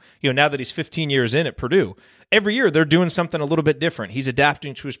now? Now that he's 15 years in at Purdue, every year they're doing something a little bit different. He's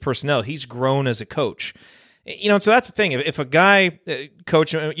adapting to his personnel. He's grown as a coach. So that's the thing. If a guy,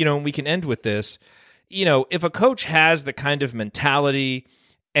 coach, we can end with this, if a coach has the kind of mentality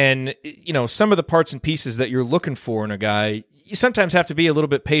and, some of the parts and pieces that you're looking for in a guy, you sometimes have to be a little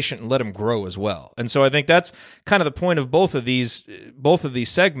bit patient and let him grow as well. And so I think that's kind of the point of both of these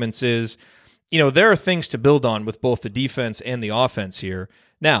segments is, there are things to build on with both the defense and the offense here.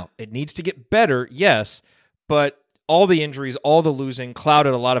 Now, it needs to get better, yes, but all the injuries, all the losing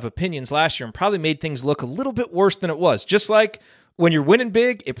clouded a lot of opinions last year and probably made things look a little bit worse than it was. Just like when you're winning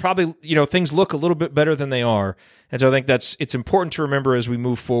big, it probably, things look a little bit better than they are. And so I think it's important to remember as we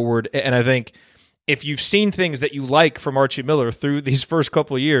move forward. And I think if you've seen things that you like from Archie Miller through these first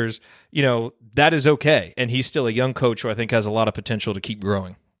couple of years, that is okay. And he's still a young coach who I think has a lot of potential to keep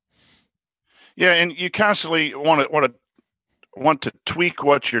growing. Yeah, and you constantly want to tweak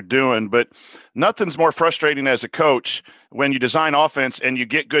what you're doing, but nothing's more frustrating as a coach when you design offense and you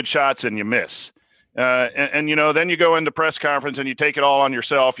get good shots and you miss. Then you go into press conference and you take it all on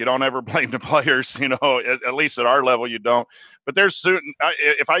yourself. You don't ever blame the players, at least at our level, you don't. But there's certain,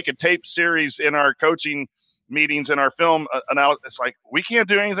 if I could tape series in our coaching meetings and our film analysis, it's like, we can't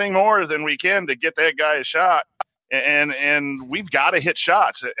do anything more than we can to get that guy a shot. And we've got to hit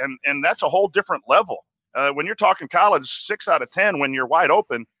shots. And that's a whole different level. When you're talking college, 6 out of 10, when you're wide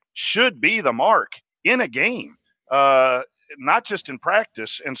open, should be the mark in a game, not just in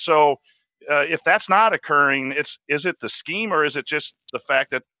practice. And so if that's not occurring, is it the scheme or is it just the fact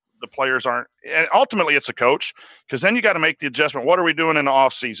that the players aren't? And ultimately, it's a coach, because then you got to make the adjustment. What are we doing in the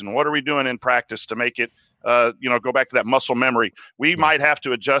offseason? What are we doing in practice to make it, go back to that muscle memory? We might have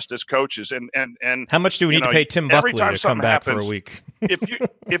to adjust as coaches. And how much do we need to pay Tim Buckley to come back for a week?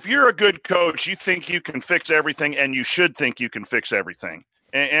 if you're a good coach, you think you can fix everything, and you should think you can fix everything.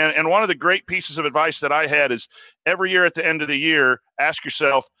 And one of the great pieces of advice that I had is every year at the end of the year, ask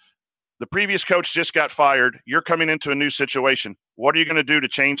yourself, the previous coach just got fired. You're coming into a new situation. What are you going to do to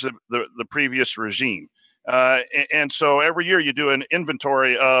change the previous regime? And so every year you do an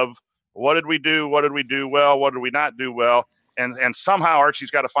inventory of what did we do well, what did we not do well, and somehow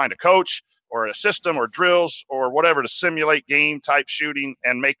Archie's got to find a coach or a system or drills or whatever to simulate game type shooting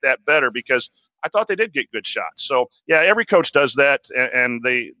and make that better, because I thought they did get good shots. So yeah, every coach does that, and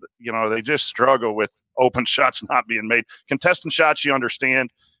they just struggle with open shots not being made. Contestant shots, you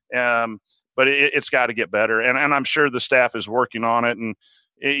understand, but it's got to get better, and I'm sure the staff is working on it, and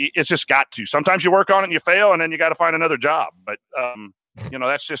it's just got to. Sometimes you work on it and you fail, and then you got to find another job. But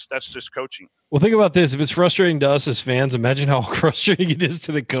that's just coaching. Well, think about this. If it's frustrating to us as fans, imagine how frustrating it is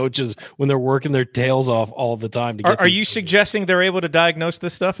to the coaches when they're working their tails off all the time. Are you suggesting they're able to diagnose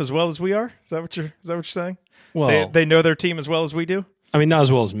this stuff as well as we are? Is that what you're saying? Well, they know their team as well as we do? I mean, not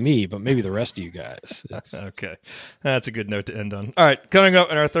as well as me, but maybe the rest of you guys. Okay. That's a good note to end on. All right. Coming up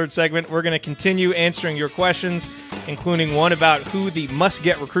in our third segment, we're going to continue answering your questions, including one about who the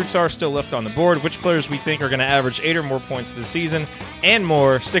must-get recruits are still left on the board, which players we think are going to average 8 or more points this season, and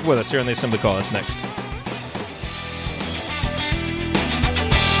more. Stick with us here on the Assembly Call. That's next.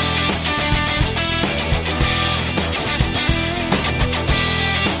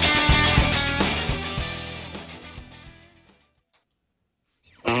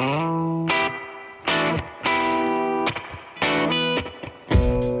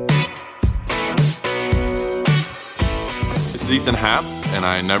 Ethan Happ, and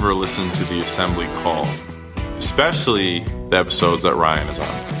I never listen to the Assembly Call, especially the episodes that Ryan is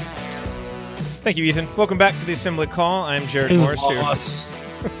on. Thank you, Ethan. Welcome back to the Assembly Call. I'm Jared Morris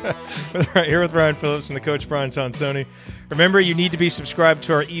here with Ryan Phillips and the coach Brian Tonsoni. Remember, you need to be subscribed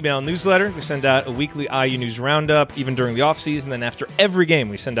to our email newsletter. We send out a weekly IU News Roundup, even during the offseason. Then after every game,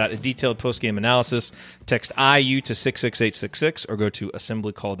 we send out a detailed postgame analysis. Text IU to 66866 or go to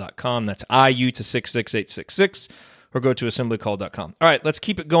assemblycall.com. That's IU to 66866. Or go to assemblycall.com. All right, let's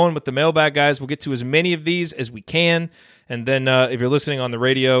keep it going with the mailbag, guys. We'll get to as many of these as we can. And then if you're listening on the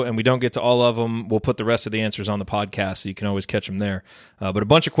radio and we don't get to all of them, we'll put the rest of the answers on the podcast so you can always catch them there. But a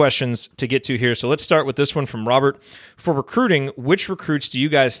bunch of questions to get to here. So let's start with this one from Robert. For recruiting, which recruits do you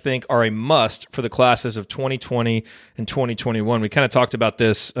guys think are a must for the classes of 2020 and 2021? We kind of talked about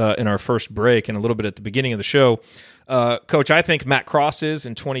this in our first break and a little bit at the beginning of the show. Coach, I think Matt Cross is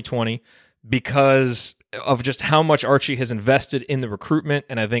in 2020 because of just how much Archie has invested in the recruitment,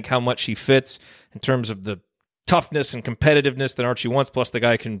 and I think how much he fits in terms of the toughness and competitiveness that Archie wants, plus the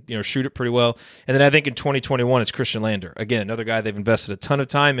guy can shoot it pretty well. And then I think in 2021, it's Christian Lander. Again, another guy they've invested a ton of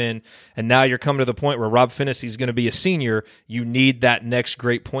time in, and now you're coming to the point where Rob Finney is going to be a senior. You need that next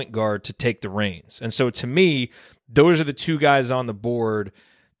great point guard to take the reins. And so to me, those are the two guys on the board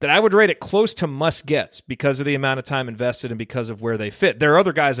that I would rate it close to must-gets because of the amount of time invested and because of where they fit. There are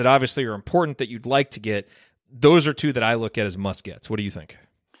other guys that obviously are important that you'd like to get. Those are two that I look at as must-gets. What do you think?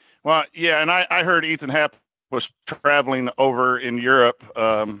 Well, yeah, and I heard Ethan Happ was traveling over in Europe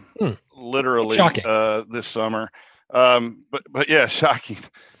literally this summer. But yeah, shocking.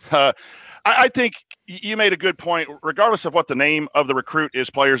 I think you made a good point. Regardless of what the name of the recruit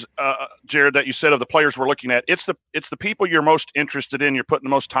is, players, Jared, that you said of the players we're looking at, it's the people you're most interested in. You're putting the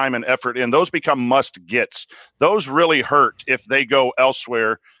most time and effort in. Those become must-gets. Those really hurt if they go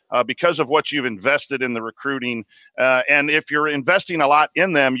elsewhere because of what you've invested in the recruiting. And if you're investing a lot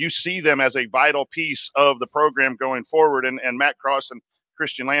in them, you see them as a vital piece of the program going forward. And Matt Cross and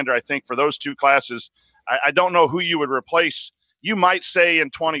Christian Lander, I think for those two classes, I don't know who you would replace. You might say in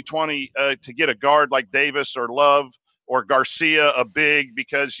 2020 to get a guard like Davis or Love or Garcia, a big,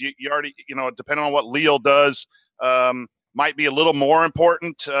 because you already, depending on what Leal does, might be a little more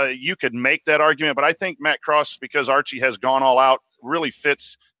important. You could make that argument, but I think Matt Cross, because Archie has gone all out, really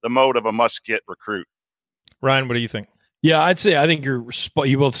fits the mode of a must-get recruit. Ryan, what do you think? Yeah, I think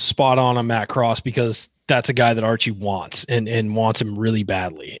you both spot on Matt Cross because that's a guy that Archie wants and wants him really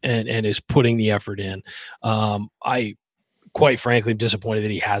badly and is putting the effort in. I quite frankly, I'm disappointed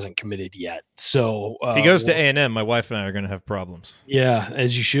that he hasn't committed yet. So if he goes to A&M, my wife and I are going to have problems. Yeah,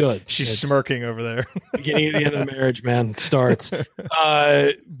 as you should. She's smirking over there. Beginning of the end of the marriage, man, starts.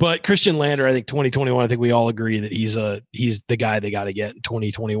 But Christian Lander, I think 2021, I think we all agree that he's the guy they got to get in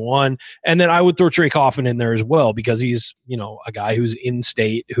 2021. And then I would throw Trey Coffin in there as well because he's, a guy who's in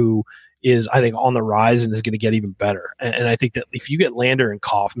state who is, I think, on the rise and is going to get even better. And I think that if you get Lander and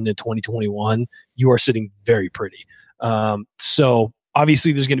Kaufman in 2021, you are sitting very pretty. So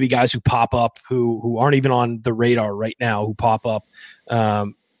obviously there's going to be guys who pop up who aren't even on the radar right now who pop up.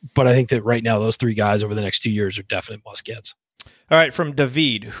 But I think that right now those three guys over the next 2 years are definite must-gets. All right, from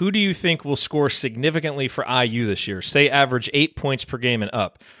David, who do you think will score significantly for IU this year? Say average 8 points per game and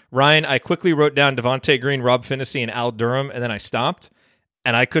up. Ryan, I quickly wrote down Devontae Green, Rob Finney, and Al Durham, and then I stopped.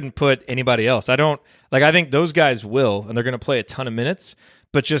 and I couldn't put anybody else. I think those guys will, and they're going to play a ton of minutes.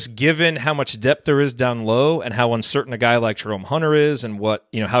 But just given how much depth there is down low and how uncertain a guy like Jerome Hunter is and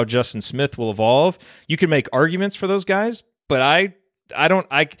how Justin Smith will evolve, you can make arguments for those guys. But I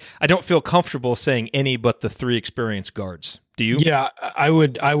don't feel comfortable saying any but the 3 experienced guards. Do you? Yeah, I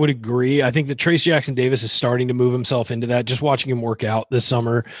would agree. I think that Trace Jackson Davis is starting to move himself into that. Just watching him work out this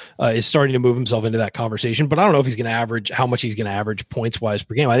summer is starting to move himself into that conversation. But I don't know if he's going to average how much he's going to average points wise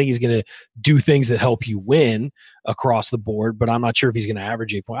per game. I think he's going to do things that help you win across the board. But I'm not sure if he's going to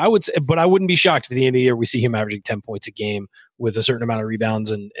average 8 points. I would say, but I wouldn't be shocked if at the end of the year we see him averaging 10 points a game with a certain amount of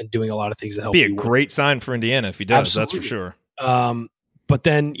rebounds and doing a lot of things that help. Be a great sign for Indiana if he does. Absolutely. That's for sure. But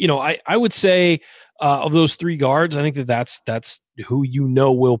then, I would say of those 3 guards, I think that's who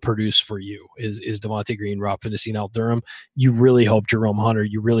will produce for you is Devontae Green, Rob Finney, Al Durham. You really hope Jerome Hunter.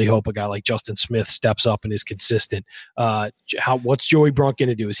 You really hope a guy like Justin Smith steps up and is consistent. What's Joey Brunk going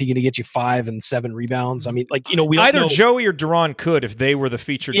to do? Is he going to get you 5 and 7 rebounds? I mean, we either Joey or Deron could if they were the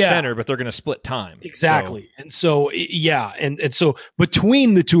featured center, but they're going to split time. Exactly. So. And so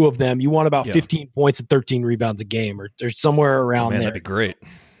between the two of them, you want about 15 points and 13 rebounds a game, or somewhere around there. That'd be great.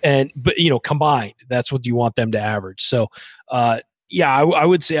 But combined, that's what you want them to average. So, I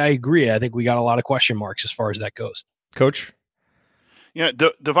would say I agree. I think we got a lot of question marks as far as that goes. Coach? Yeah,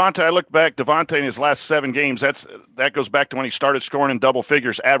 Devontae, I look back, Devontae in his last 7 games, that goes back to when he started scoring in double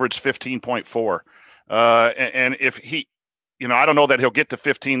figures, averaged 15.4. And if he, I don't know that he'll get to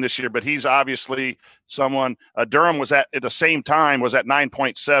 15 this year, but he's obviously someone. Durham was at the same time was at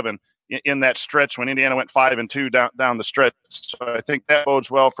 9.7. In that stretch when Indiana went 5-2 down the stretch. So I think that bodes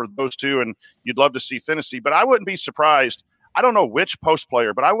well for those two, and you'd love to see Finney. But I wouldn't be surprised. I don't know which post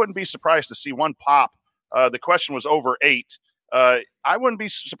player, but I wouldn't be surprised to see one pop. The question was over 8. I wouldn't be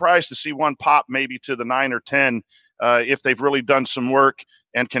surprised to see one pop maybe to the 9 or 10 if they've really done some work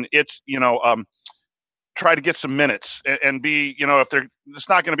and can try to get some minutes and be, if it's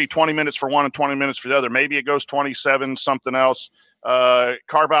not going to be 20 minutes for one and 20 minutes for the other. Maybe it goes 27, something else.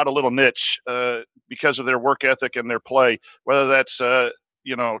 Carve out a little niche because of their work ethic and their play, whether that's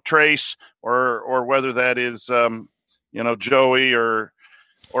Trace or whether that is Joey or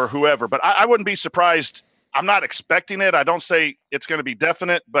whoever. But I wouldn't be surprised. I'm not expecting it. I don't say it's going to be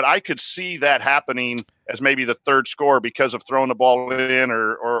definite, but I could see that happening as maybe the third scorer because of throwing the ball in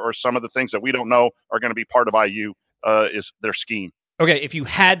or some of the things that we don't know are going to be part of IU is their scheme. Okay, if you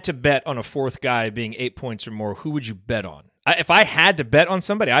had to bet on a 4th guy being 8 points or more, who would you bet on? If I had to bet on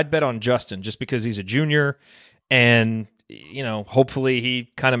somebody, I'd bet on Justin just because he's a junior and, hopefully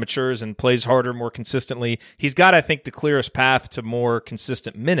he kind of matures and plays harder, more consistently. He's got, I think, the clearest path to more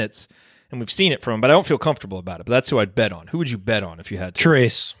consistent minutes, and we've seen it from him, but I don't feel comfortable about it. But that's who I'd bet on. Who would you bet on if you had to?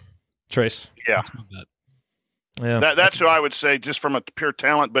 Trace. Yeah. Yeah. That's who I would say just from a pure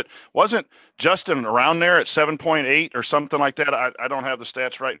talent. But wasn't Justin around there at 7.8 or something like that? I don't have the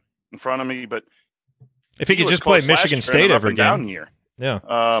stats right in front of me, but if he could just play Michigan State every game. Year. Yeah.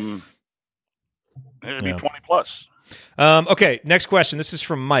 It'd be 20 plus. Okay, next question. This is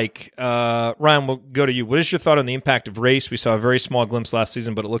from Mike. Ryan, we'll go to you. What is your thought on the impact of Race? We saw a very small glimpse last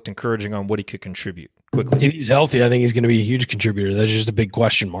season, but it looked encouraging on what he could contribute. Quickly. If he's healthy, I think he's going to be a huge contributor. There's just a big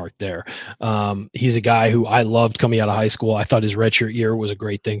question mark there. He's a guy who I loved coming out of high school. I thought his redshirt year was a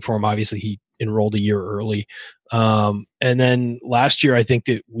great thing for him. Obviously, he enrolled a year early. And then last year, I think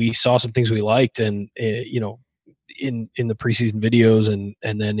that we saw some things we liked and, in the preseason videos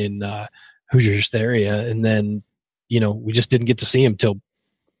and then in Hoosier Hysteria. And then, we just didn't get to see him till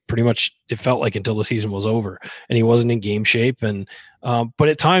pretty much it felt like until the season was over and he wasn't in game shape. And, but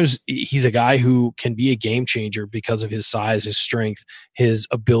at times he's a guy who can be a game changer because of his size, his strength, his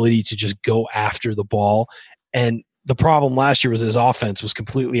ability to just go after the ball. And the problem last year was his offense was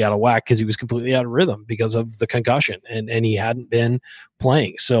completely out of whack because he was completely out of rhythm because of the concussion and he hadn't been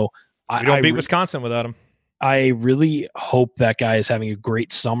playing. So we don't beat Wisconsin without him. I really hope that guy is having a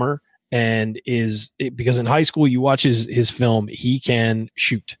great summer and because in high school, you watch his film, he can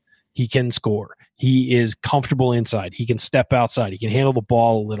shoot, he can score. He is comfortable inside. He can step outside. He can handle the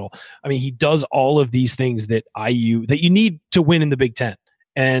ball a little. I mean, he does all of these things that you need to win in the Big Ten.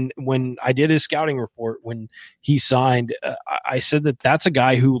 And when I did his scouting report, when he signed, I said that that's a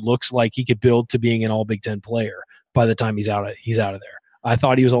guy who looks like he could build to being an all Big Ten player by the time he's out of there. I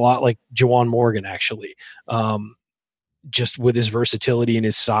thought he was a lot like Juwan Morgan, actually, just with his versatility and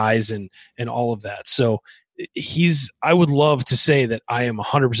his size and all of that. So I would love to say that I am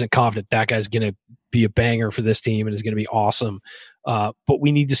 100% confident that guy's going to be a banger for this team and is going to be awesome. But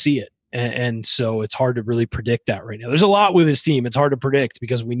we need to see it. And so it's hard to really predict that right now. There's a lot with his team. It's hard to predict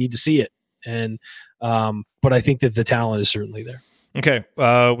because we need to see it. And, but I think that the talent is certainly there. Okay,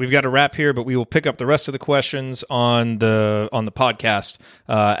 we've got a wrap here, but we will pick up the rest of the questions on the podcast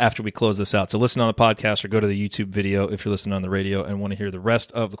after we close this out. So listen on the podcast or go to the YouTube video if you're listening on the radio and want to hear the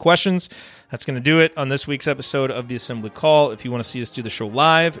rest of the questions. That's going to do it on this week's episode of the Assembly Call. If you want to see us do the show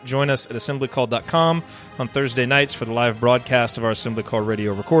live, join us at assemblycall.com on Thursday nights for the live broadcast of our Assembly Call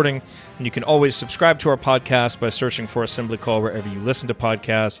radio recording. And you can always subscribe to our podcast by searching for Assembly Call wherever you listen to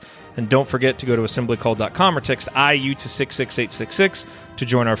podcasts. And don't forget to go to assemblycall.com or text IU to 66866 to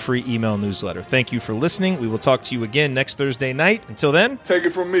join our free email newsletter. Thank you for listening. We will talk to you again next Thursday night. Until then, take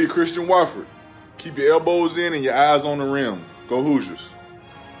it from me, Christian Wofford. Keep your elbows in and your eyes on the rim. Go Hoosiers.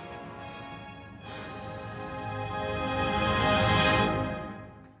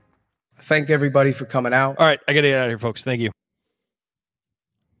 Thank everybody for coming out. All right, I got to get out of here, folks. Thank you.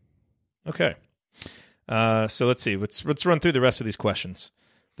 Okay. So let's see. Let's run through the rest of these questions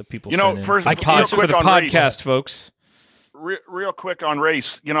that people sent in. First, for the podcast, folks. Real quick on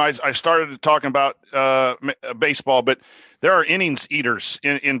race. I started talking about baseball, but there are innings eaters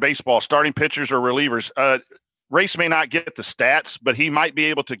in baseball, starting pitchers or relievers. Race may not get the stats, but he might be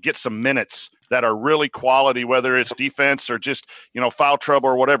able to get some minutes that are really quality, whether it's defense or just, foul trouble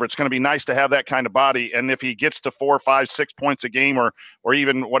or whatever. It's going to be nice to have that kind of body. And if he gets to 4, 5, 6 points a game or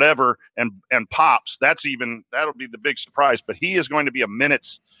even whatever and pops, that'll be the big surprise. But he is going to be a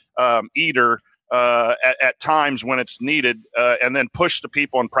minutes eater at times when it's needed, and then push the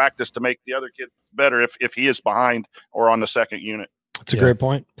people in practice to make the other kids better if he is behind or on the second unit. That's a great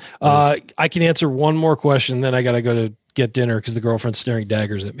point. I can answer one more question, then I got to go to get dinner because the girlfriend's staring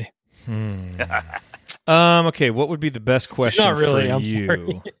daggers at me. Okay, what would be the best question Not really, for I'm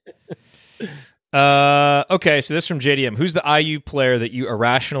you? Okay, so this is from JDM. Who's the IU player that you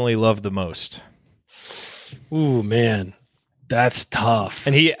irrationally love the most? Ooh, man. That's tough.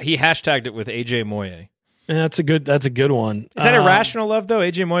 And he hashtagged it with AJ Moye. That's a good one. Is that irrational love, though?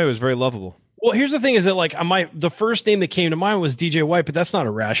 AJ Moye was very lovable. Well, here's the thing: is that the first name that came to mind was DJ White, but that's not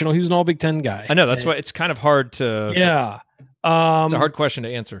irrational. He was an All Big Ten guy. I know that's why it's kind of hard to. Yeah, it's a hard question to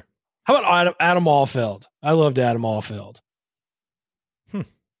answer. How about Adam Allfeld? I loved Adam Allfeld.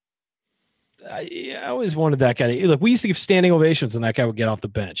 I always wanted that guy to. Look, we used to give standing ovations, and that guy would get off the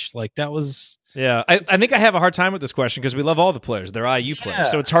bench. Like that was. Yeah, I think I have a hard time with this question because we love all the players. They're IU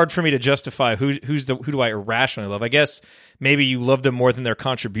players, so it's hard for me to justify who do I irrationally love. I guess maybe you love them more than their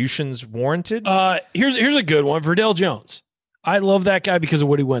contributions warranted. Here's a good one, Verdell Jones. I love that guy because of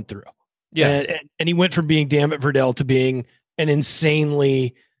what he went through. Yeah, and he went from being damn it Verdell to being an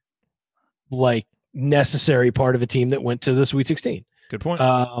insanely necessary part of a team that went to the Sweet 16. Good point.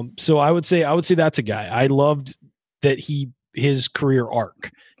 So I would say that's a guy. I loved that his career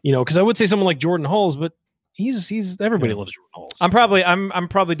arc. Because I would say someone like Jordan Hulls, but he's everybody loves Jordan Hulls. I'm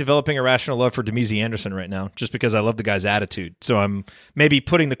probably developing a rational love for Demezy Anderson right now, just because I love the guy's attitude. So I'm maybe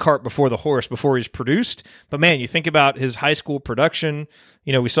putting the cart before the horse before he's produced. But man, you think about his high school production.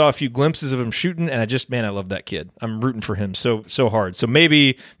 We saw a few glimpses of him shooting, and I love that kid. I'm rooting for him so hard. So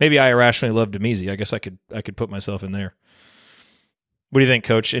maybe I irrationally love Demezy. I guess I could put myself in there. What do you think,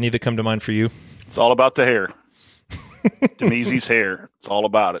 Coach? Any that come to mind for you? It's all about the hair. Demezy's hair. It's all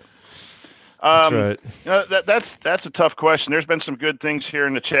about it. That's right. That's a tough question. There's been some good things here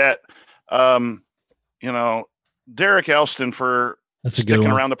in the chat. Derek Elston for sticking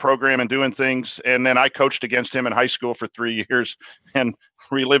around the program and doing things. And then I coached against him in high school for 3 years and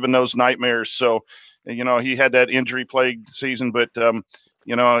reliving those nightmares. So, he had that injury-plagued season, but,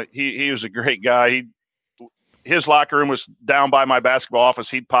 he was a great guy. His locker room was down by my basketball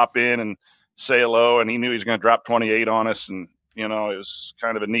office. He'd pop in and say hello, and he knew he was going to drop 28 on us, and it was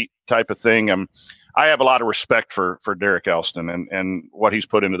kind of a neat type of thing. I have a lot of respect for Derek Elston and what he's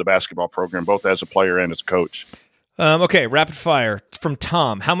put into the basketball program, both as a player and as a coach. Okay, rapid fire from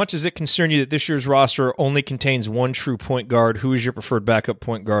Tom. How much does it concern you that this year's roster only contains one true point guard? Who is your preferred backup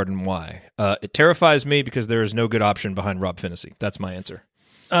point guard and why? It terrifies me because there is no good option behind Rob Finney. That's my answer.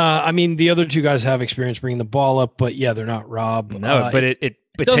 The other two guys have experience bringing the ball up, but yeah, they're not Rob. No, but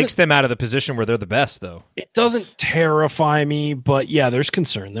it takes them out of the position where they're the best, though. It doesn't terrify me, but yeah, there's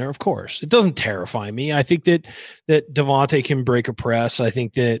concern there, of course. It doesn't terrify me. I think that Devontae can break a press. I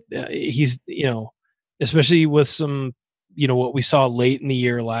think that he's, especially with some, what we saw late in the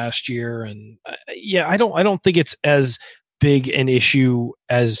year last year. And I don't think it's as big an issue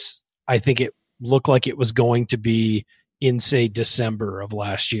as I think it looked like it was going to be in, say, December of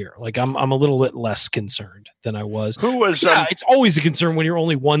last year. I'm a little bit less concerned than I was. Who was? It's always a concern when you're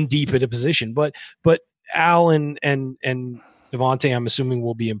only one deep at a position. But Al and Devontae, I'm assuming,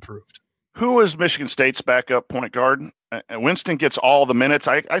 will be improved. Who was Michigan State's backup point guard? Winston gets all the minutes.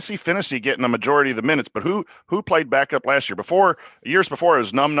 I see Finney getting a majority of the minutes, but who played backup last year? Years before, it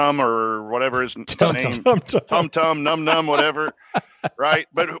was Num Num or whatever his name. Tum Tum Num Num whatever. Right,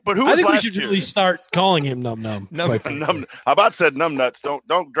 but who was last year? I think we should really start calling him Num Num. Num. I about said Num Nuts. Don't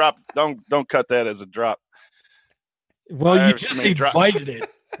cut that as a drop. Well, you just invited it.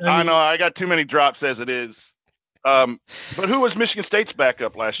 I know. I got too many drops as it is. But who was Michigan State's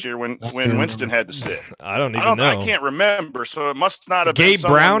backup last year when Winston had to sit? I don't know. I can't remember, so it must not have Gabe been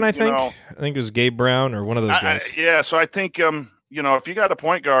someone, Brown, I think. I think it was Gabe Brown or one of those guys. So I think if you got a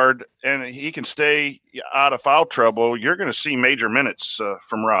point guard and he can stay out of foul trouble, you're going to see major minutes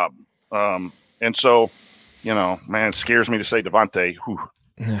from Rob. And so, man, it scares me to say Devontae.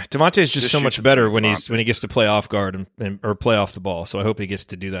 Devontae is just so much better when he gets to play off guard or play off the ball. So I hope he gets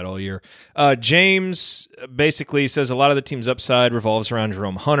to do that all year. James basically says a lot of the team's upside revolves around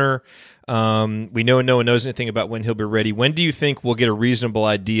Jerome Hunter. We know no one knows anything about when he'll be ready. When do you think we'll get a reasonable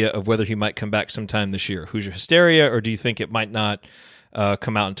idea of whether he might come back sometime this year? Hoosier hysteria, or do you think it might not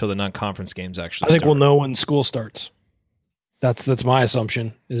come out until the non-conference games actually I think start? we'll know when school starts. That's my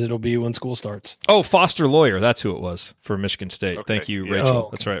assumption, is it'll be when school starts. Oh, Foster Lawyer. That's who it was for Michigan State. Okay. Thank you, Rachel. Okay.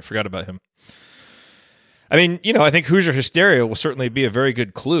 That's right. I forgot about him. I mean, I think Hoosier hysteria will certainly be a very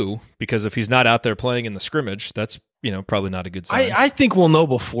good clue, because if he's not out there playing in the scrimmage, that's, probably not a good sign. I think we'll know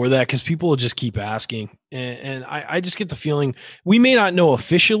before that, because people will just keep asking. And I just get the feeling we may not know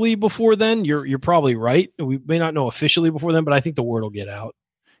officially before then. You're probably right. We may not know officially before then, but I think the word will get out.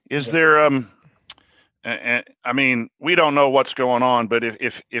 Is there I mean, we don't know what's going on, but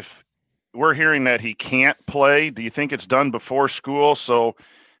if we're hearing that he can't play, do you think it's done before school? So,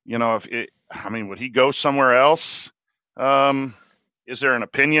 would he go somewhere else? Is there an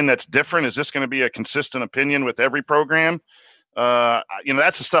opinion that's different? Is this going to be a consistent opinion with every program?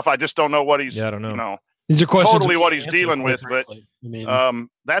 That's the stuff I just don't know what he's. Yeah, I don't know. These are questions totally what he's dealing with, but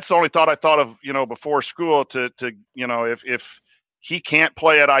that's the only thought I thought of. Before school to if he can't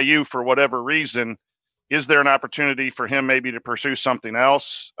play at IU for whatever reason. Is there an opportunity for him maybe to pursue something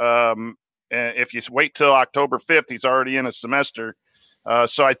else? And if you wait till October 5th, he's already in a semester.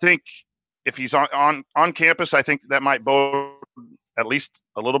 So I think if he's on campus, I think that might bode at least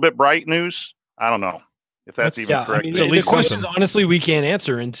a little bit bright news. I don't know if that's even correct. I mean, the questions, honestly, we can't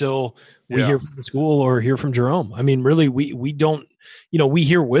answer until we hear from the school or hear from Jerome. I mean, really, we don't, we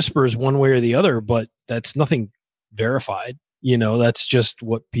hear whispers one way or the other, but that's nothing verified. That's just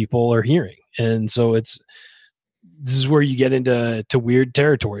what people are hearing. And so this is where you get into weird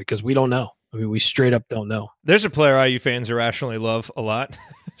territory, because we don't know. I mean, we straight up don't know. There's a player IU fans irrationally love a lot.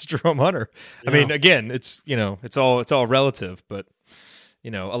 It's Jerome Hunter. Yeah. I mean, again, it's all relative, but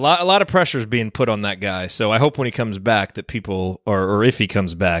a lot of pressure is being put on that guy. So I hope when he comes back that people or if he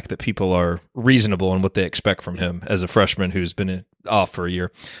comes back, that people are reasonable in what they expect from him as a freshman who's been off for a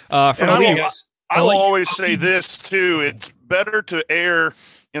year. I will always say this too. It's better to err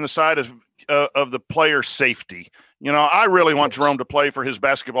in the side of the player's safety. I really want Jerome to play for his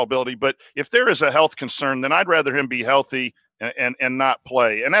basketball ability, but if there is a health concern, then I'd rather him be healthy and not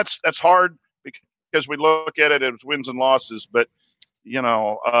play. And that's hard because we look at it as wins and losses. But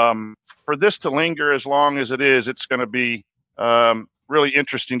for this to linger as long as it is, it's going to be really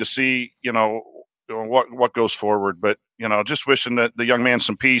interesting to see what goes forward. But just wishing that the young man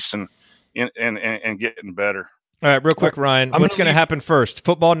some peace and getting better. All right, real quick, Ryan. What's going to happen first?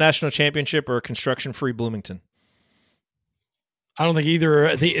 Football national championship or construction-free Bloomington? I don't think either.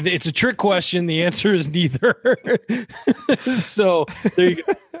 It's a trick question. The answer is neither. So there you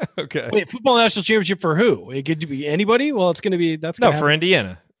go. Okay. Wait, football national championship for who? It could be anybody. Well, it's going to be for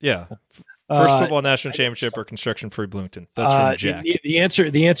Indiana. Yeah. First football national championship or construction-free Bloomington. That's from Jack. The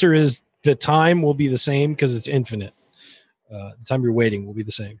answer is the time will be the same because it's infinite. The time you're waiting will be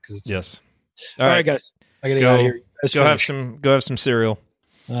the same because it's yes. All right, guys. I gotta get out of here. Go have some cereal.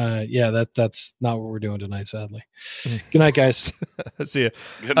 That's not what we're doing tonight, sadly. Good night, guys. See you.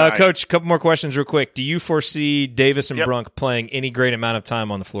 Coach, a couple more questions real quick. Do you foresee Davis and Brunk playing any great amount of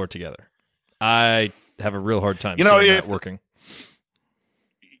time on the floor together? I have a real hard time seeing that working.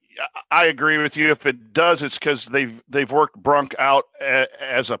 I agree with you. If it does, it's because they've worked Brunk out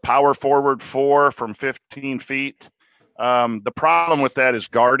as a power forward 4 from 15 feet. The problem with that is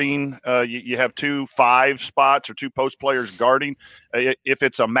guarding. You have 2 5 spots or 2 post players guarding. If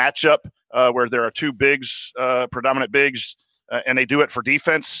it's a matchup where there are 2 bigs, predominant bigs, and they do it for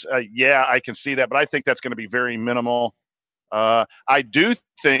defense, I can see that. But I think that's going to be very minimal. I do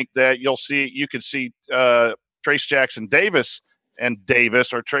think that you could see Trace Jackson Davis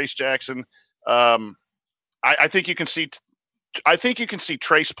or Trace Jackson. I think you can see I think you can see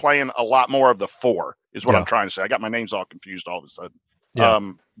Trace playing a lot more of the 4 is what I'm trying to say. I got my names all confused all of a sudden. Yeah.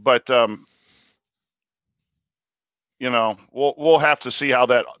 We'll have to see how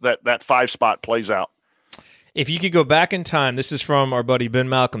that 5 spot plays out. If you could go back in time, this is from our buddy Ben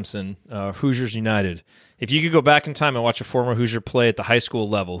Malcolmson, Hoosiers United. If you could go back in time and watch a former Hoosier play at the high school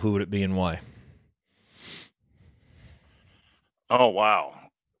level, who would it be and why? Oh, wow.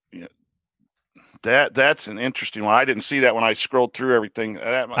 Yeah. That's an interesting one. I didn't see that when I scrolled through everything.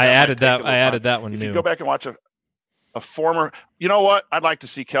 I added that one if new. You go back and watch a former. You know what? I'd like to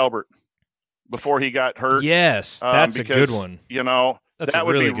see Kelbert before he got hurt. Yes, that's a good one. That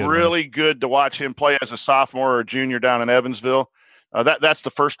would be really good to watch him play as a sophomore or junior down in Evansville. That's the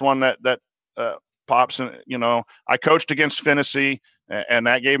first one that pops in. I coached against Finney, and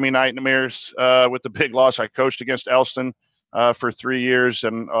that gave me nightmares with the big loss. I coached against Elston for 3 years,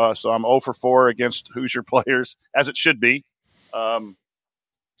 and so I'm 0 for 4 against Hoosier players, as it should be. I've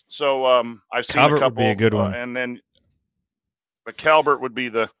seen Calvert a couple. Would be a good one. But Calvert would be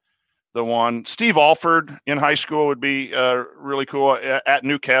the one. Steve Alford in high school would be really cool at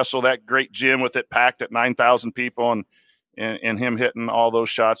Newcastle. That great gym with it packed at 9,000 people, and him hitting all those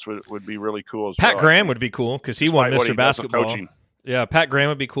shots would be really cool as well. Pat Graham would be cool because he won Mr. Basketball. Coaching. Yeah, Pat Graham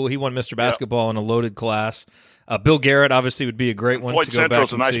would be cool. He won Mr. Basketball in a loaded class. Bill Garrett obviously would be a great one. Floyd to go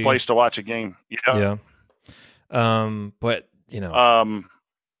Central's back a nice see. place to watch a game. Yeah. But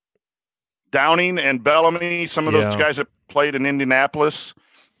Downing and Bellamy, some of those guys that played in Indianapolis.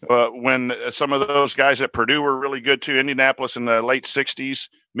 When some of those guys at Purdue were really good too. Indianapolis in the late 60s,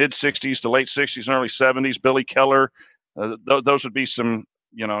 mid 60s to late 60s and early 70s. Billy Keller, those would be some.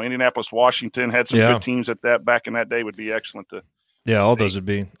 Indianapolis, Washington had some good teams at that back in that day. Would be excellent to. Yeah, all those would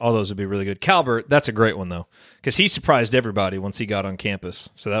be really good. Calvert, that's a great one though, because he surprised everybody once he got on campus.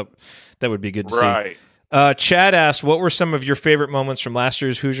 So that would be good to see. Chad asked, "What were some of your favorite moments from last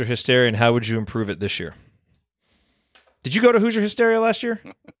year's Hoosier Hysteria, and how would you improve it this year?" Did you go to Hoosier Hysteria last year?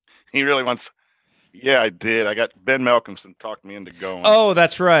 He really wants. Yeah, I did. I got Ben Malcolmson talked me into going. Oh,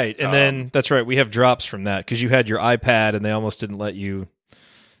 that's right. And then that's right. We have drops from that because you had your iPad and they almost didn't let you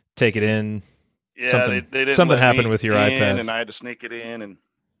take it in. Yeah, something, they didn't something let happened me with your in, iPad, and I had to sneak it in.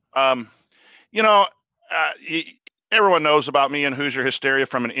 And everyone knows about me and Hoosier Hysteria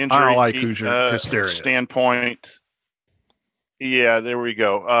from an injury I don't like Hoosier Hysteria standpoint. Yeah, there we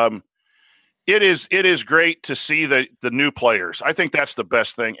go. It is great to see the new players. I think that's the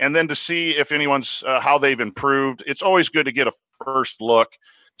best thing, and then to see if anyone's how they've improved. It's always good to get a first look.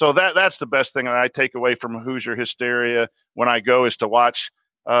 So that's the best thing that I take away from Hoosier Hysteria when I go is to watch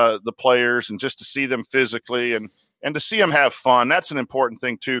the players and just to see them physically and to see them have fun. That's an important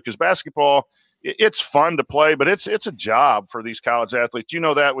thing too, because basketball, it's fun to play, but it's a job for these college athletes. You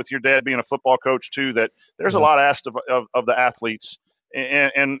know that with your dad being a football coach too, that there's a lot asked of the athletes,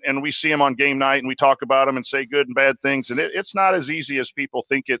 and we see them on game night and we talk about them and say good and bad things, and it's not as easy as people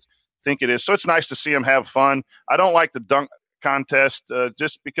think it is. So it's nice to see them have fun. I don't like the dunk contest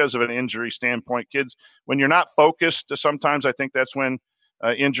just because of an injury standpoint. Kids, when you're not focused, sometimes I think that's when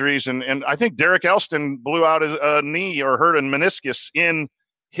injuries, and I think Derek Elston blew out a knee or hurt a meniscus in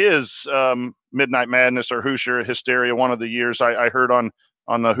his Midnight Madness or Hoosier Hysteria one of the years I heard on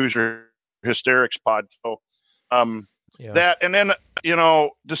the Hoosier Hysterics pod. So that, and then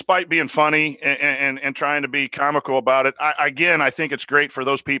despite being funny and trying to be comical about it, I think it's great for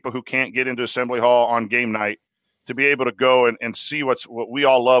those people who can't get into Assembly Hall on game night to be able to go and see what we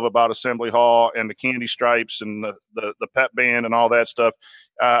all love about Assembly Hall and the candy stripes and the pep band and all that stuff.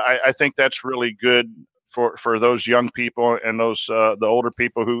 I think that's really good for those young people and those the older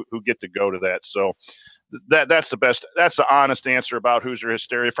people who get to go to that. So that's the best. That's the honest answer about Hoosier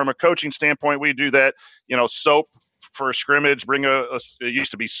Hysteria. From a coaching standpoint, we do that. Soap for a scrimmage. It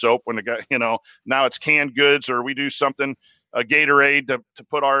used to be soap when the guy. Now it's canned goods, or we do something. A Gatorade to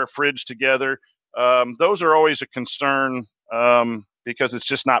put our fridge together. Those are always a concern because it's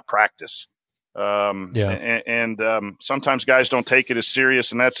just not practice. And sometimes guys don't take it as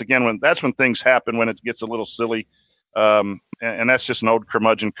serious, and that's when things happen, when it gets a little silly. And that's just an old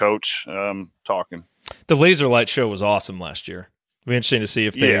curmudgeon coach talking. The laser light show was awesome last year. It'll be interesting to see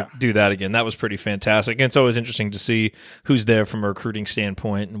if they do that again. That was pretty fantastic. And it's always interesting to see who's there from a recruiting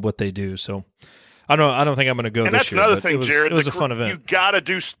standpoint and what they do. So I don't think I'm going to go this year. And that's another thing, Jared. It was a fun event. You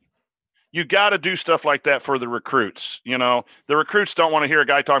got to do stuff like that for the recruits. The recruits don't want to hear a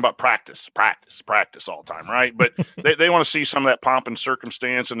guy talking about practice all the time, right? But they want to see some of that pomp and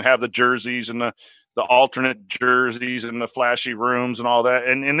circumstance and have the jerseys and the alternate jerseys and the flashy rooms and all that.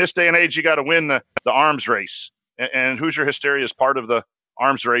 And in this day and age, you got to win the arms race. And Hoosier Hysteria is part of the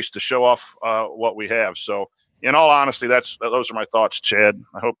arms race to show off what we have. So in all honesty, those are my thoughts, Chad.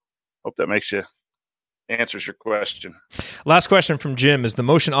 I hope that answers your question. Last question from Jim: is the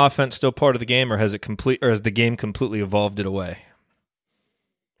motion offense still part of the game, or has the game completely evolved it away?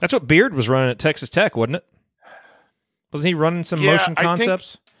 That's what Beard was running at Texas Tech, wasn't it? Wasn't he running some motion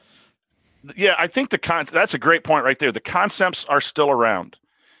concepts? I think that's a great point right there. The concepts are still around.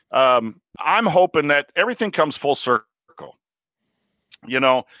 I'm hoping that everything comes full circle.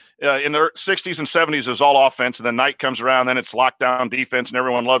 In the 60s and 70s, it was all offense, and then night comes around, then it's lockdown defense, and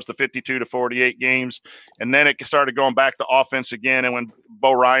everyone loves the 52 to 48 games. And then it started going back to offense again. And when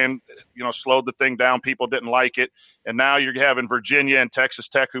Bo Ryan, slowed the thing down, people didn't like it. And now you're having Virginia and Texas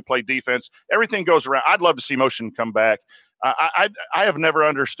Tech who play defense. Everything goes around. I'd love to see motion come back. I have never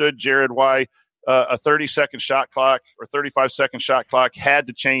understood, Jared, why a 30-second shot clock or 35-second shot clock had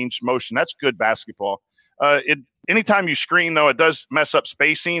to change motion. That's good basketball. Anytime you screen, though, it does mess up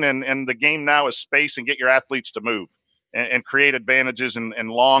spacing, and the game now is space and get your athletes to move and create advantages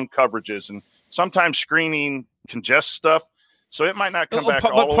and long coverages. And sometimes screening congests stuff, so it might not come back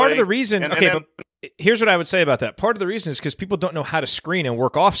all the way. But part of the reason, but here's what I would say about that. Part of the reason is because people don't know how to screen and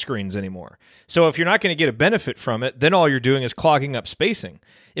work off screens anymore. So if you're not going to get a benefit from it, then all you're doing is clogging up spacing.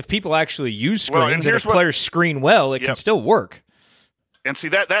 If people actually use screens and if players screen well, it can still work. And see,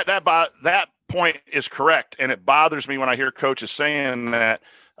 that point is correct, and it bothers me when I hear coaches saying that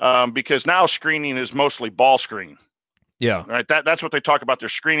because now screening is mostly ball screen. Yeah, right. That's what they talk about. Their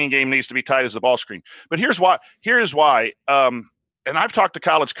screening game needs to be tight as the ball screen. But here's why. And I've talked to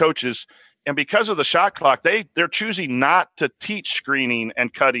college coaches, and because of the shot clock, they're choosing not to teach screening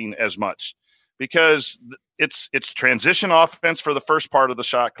and cutting as much because it's transition offense for the first part of the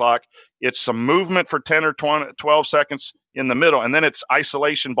shot clock. It's some movement for 10 or 12 seconds in the middle, and then it's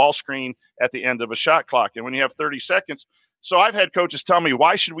isolation ball screen at the end of a shot clock. And when you have 30 seconds, so I've had coaches tell me,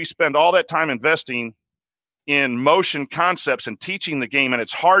 why should we spend all that time investing in motion concepts and teaching the game? And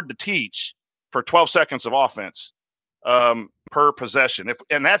it's hard to teach for 12 seconds of offense per possession.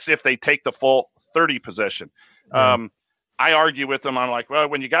 And that's if they take the full 30 possession. I argue with them. I'm like, well,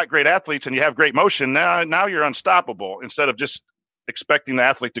 when you got great athletes and you have great motion, now you're unstoppable instead of just expecting the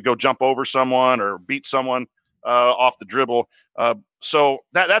athlete to go jump over someone or beat someone off the dribble. So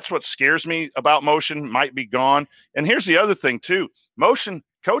that's what scares me about motion might be gone. And here's the other thing too. Motion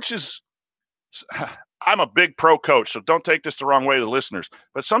coaches, I'm a big pro coach, so don't take this the wrong way to the listeners,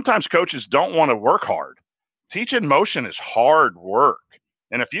 but sometimes coaches don't want to work hard. Teaching motion is hard work.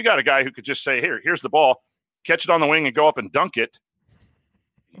 And if you got a guy who could just say, here's the ball, catch it on the wing and go up and dunk it,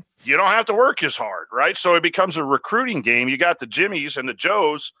 you don't have to work as hard, right? So it becomes a recruiting game. You got the Jimmies and the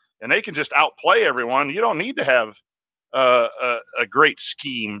Joes, and they can just outplay everyone. You don't need to have a great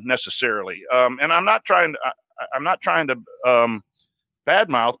scheme necessarily. And I'm not trying to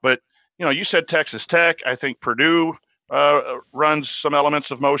badmouth, but you said Texas Tech. I think Purdue runs some elements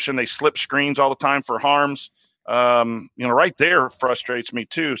of motion. They slip screens all the time for harms. Right there frustrates me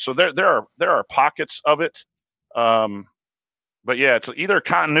too. So there are pockets of it. But yeah, it's either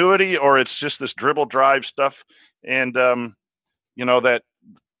continuity or it's just this dribble drive stuff. And, I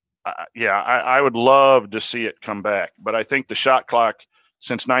would love to see it come back. But I think the shot clock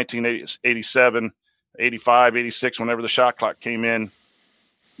since 1987, 85, 86, whenever the shot clock came in,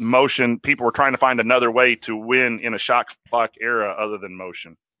 motion, people were trying to find another way to win in a shot clock era other than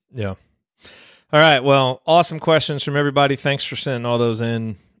motion. Yeah. All right. Well, awesome questions from everybody. Thanks for sending all those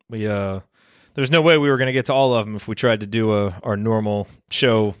in. There's no way we were going to get to all of them if we tried to do our normal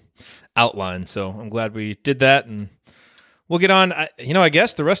show outline. So I'm glad we did that, and we'll get on. I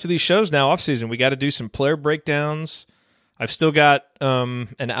guess the rest of these shows now, off-season, we got to do some player breakdowns. I've still got an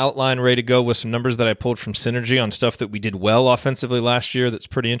outline ready to go with some numbers that I pulled from Synergy on stuff that we did well offensively last year that's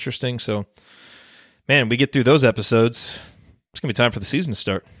pretty interesting. So, man, we get through those episodes, it's going to be time for the season to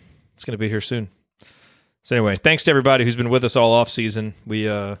start. It's going to be here soon. So anyway, thanks to everybody who's been with us all off-season. We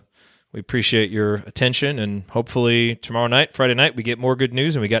appreciate your attention, and hopefully tomorrow night, Friday night, we get more good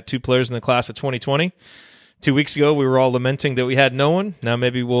news, and we got 2 players in the class of 2020. 2 weeks ago, we were all lamenting that we had no one. Now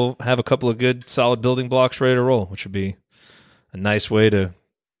maybe we'll have a couple of good, solid building blocks ready to roll, which would be a nice way to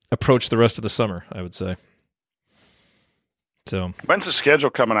approach the rest of the summer, I would say. So, when's the schedule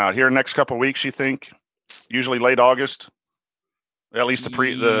coming out? Here next couple of weeks, you think? Usually late August? At least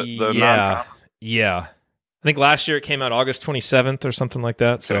the non-conference? Yeah. I think last year it came out August 27th or something like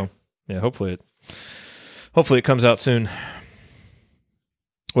that. So, yeah, hopefully it comes out soon.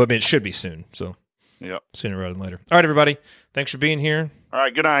 Well, I mean, it should be soon. So, sooner rather than later. All right, everybody. Thanks for being here. All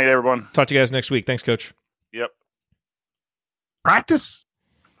right, good night, everyone. Talk to you guys next week. Thanks, Coach. Yep. Practice.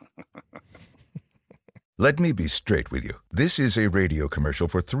 Let me be straight with you. This is a radio commercial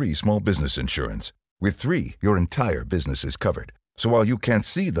for 3 Small Business Insurance. With 3, your entire business is covered. So while you can't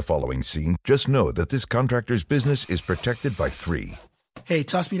see the following scene, just know that this contractor's business is protected by 3. Hey,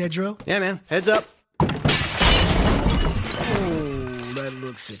 toss me that drill. Yeah, man. Heads up. Oh, that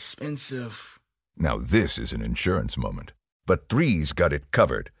looks expensive. Now this is an insurance moment. But 3's got it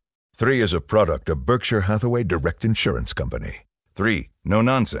covered. 3 is a product of Berkshire Hathaway Direct Insurance Company. 3, no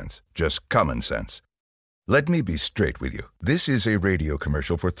nonsense, just common sense. Let me be straight with you. This is a radio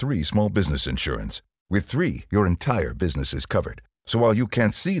commercial for 3 small business insurance. With 3, your entire business is covered. So while you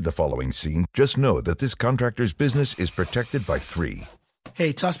can't see the following scene, just know that this contractor's business is protected by 3.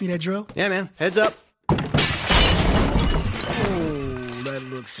 Hey, toss me that drill. Yeah, man. Heads up. Oh, that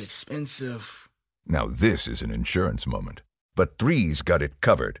looks expensive. Now this is an insurance moment. But 3's got it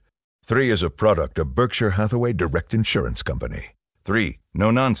covered. 3 is a product of Berkshire Hathaway Direct Insurance Company. 3,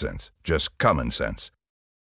 no nonsense, just common sense.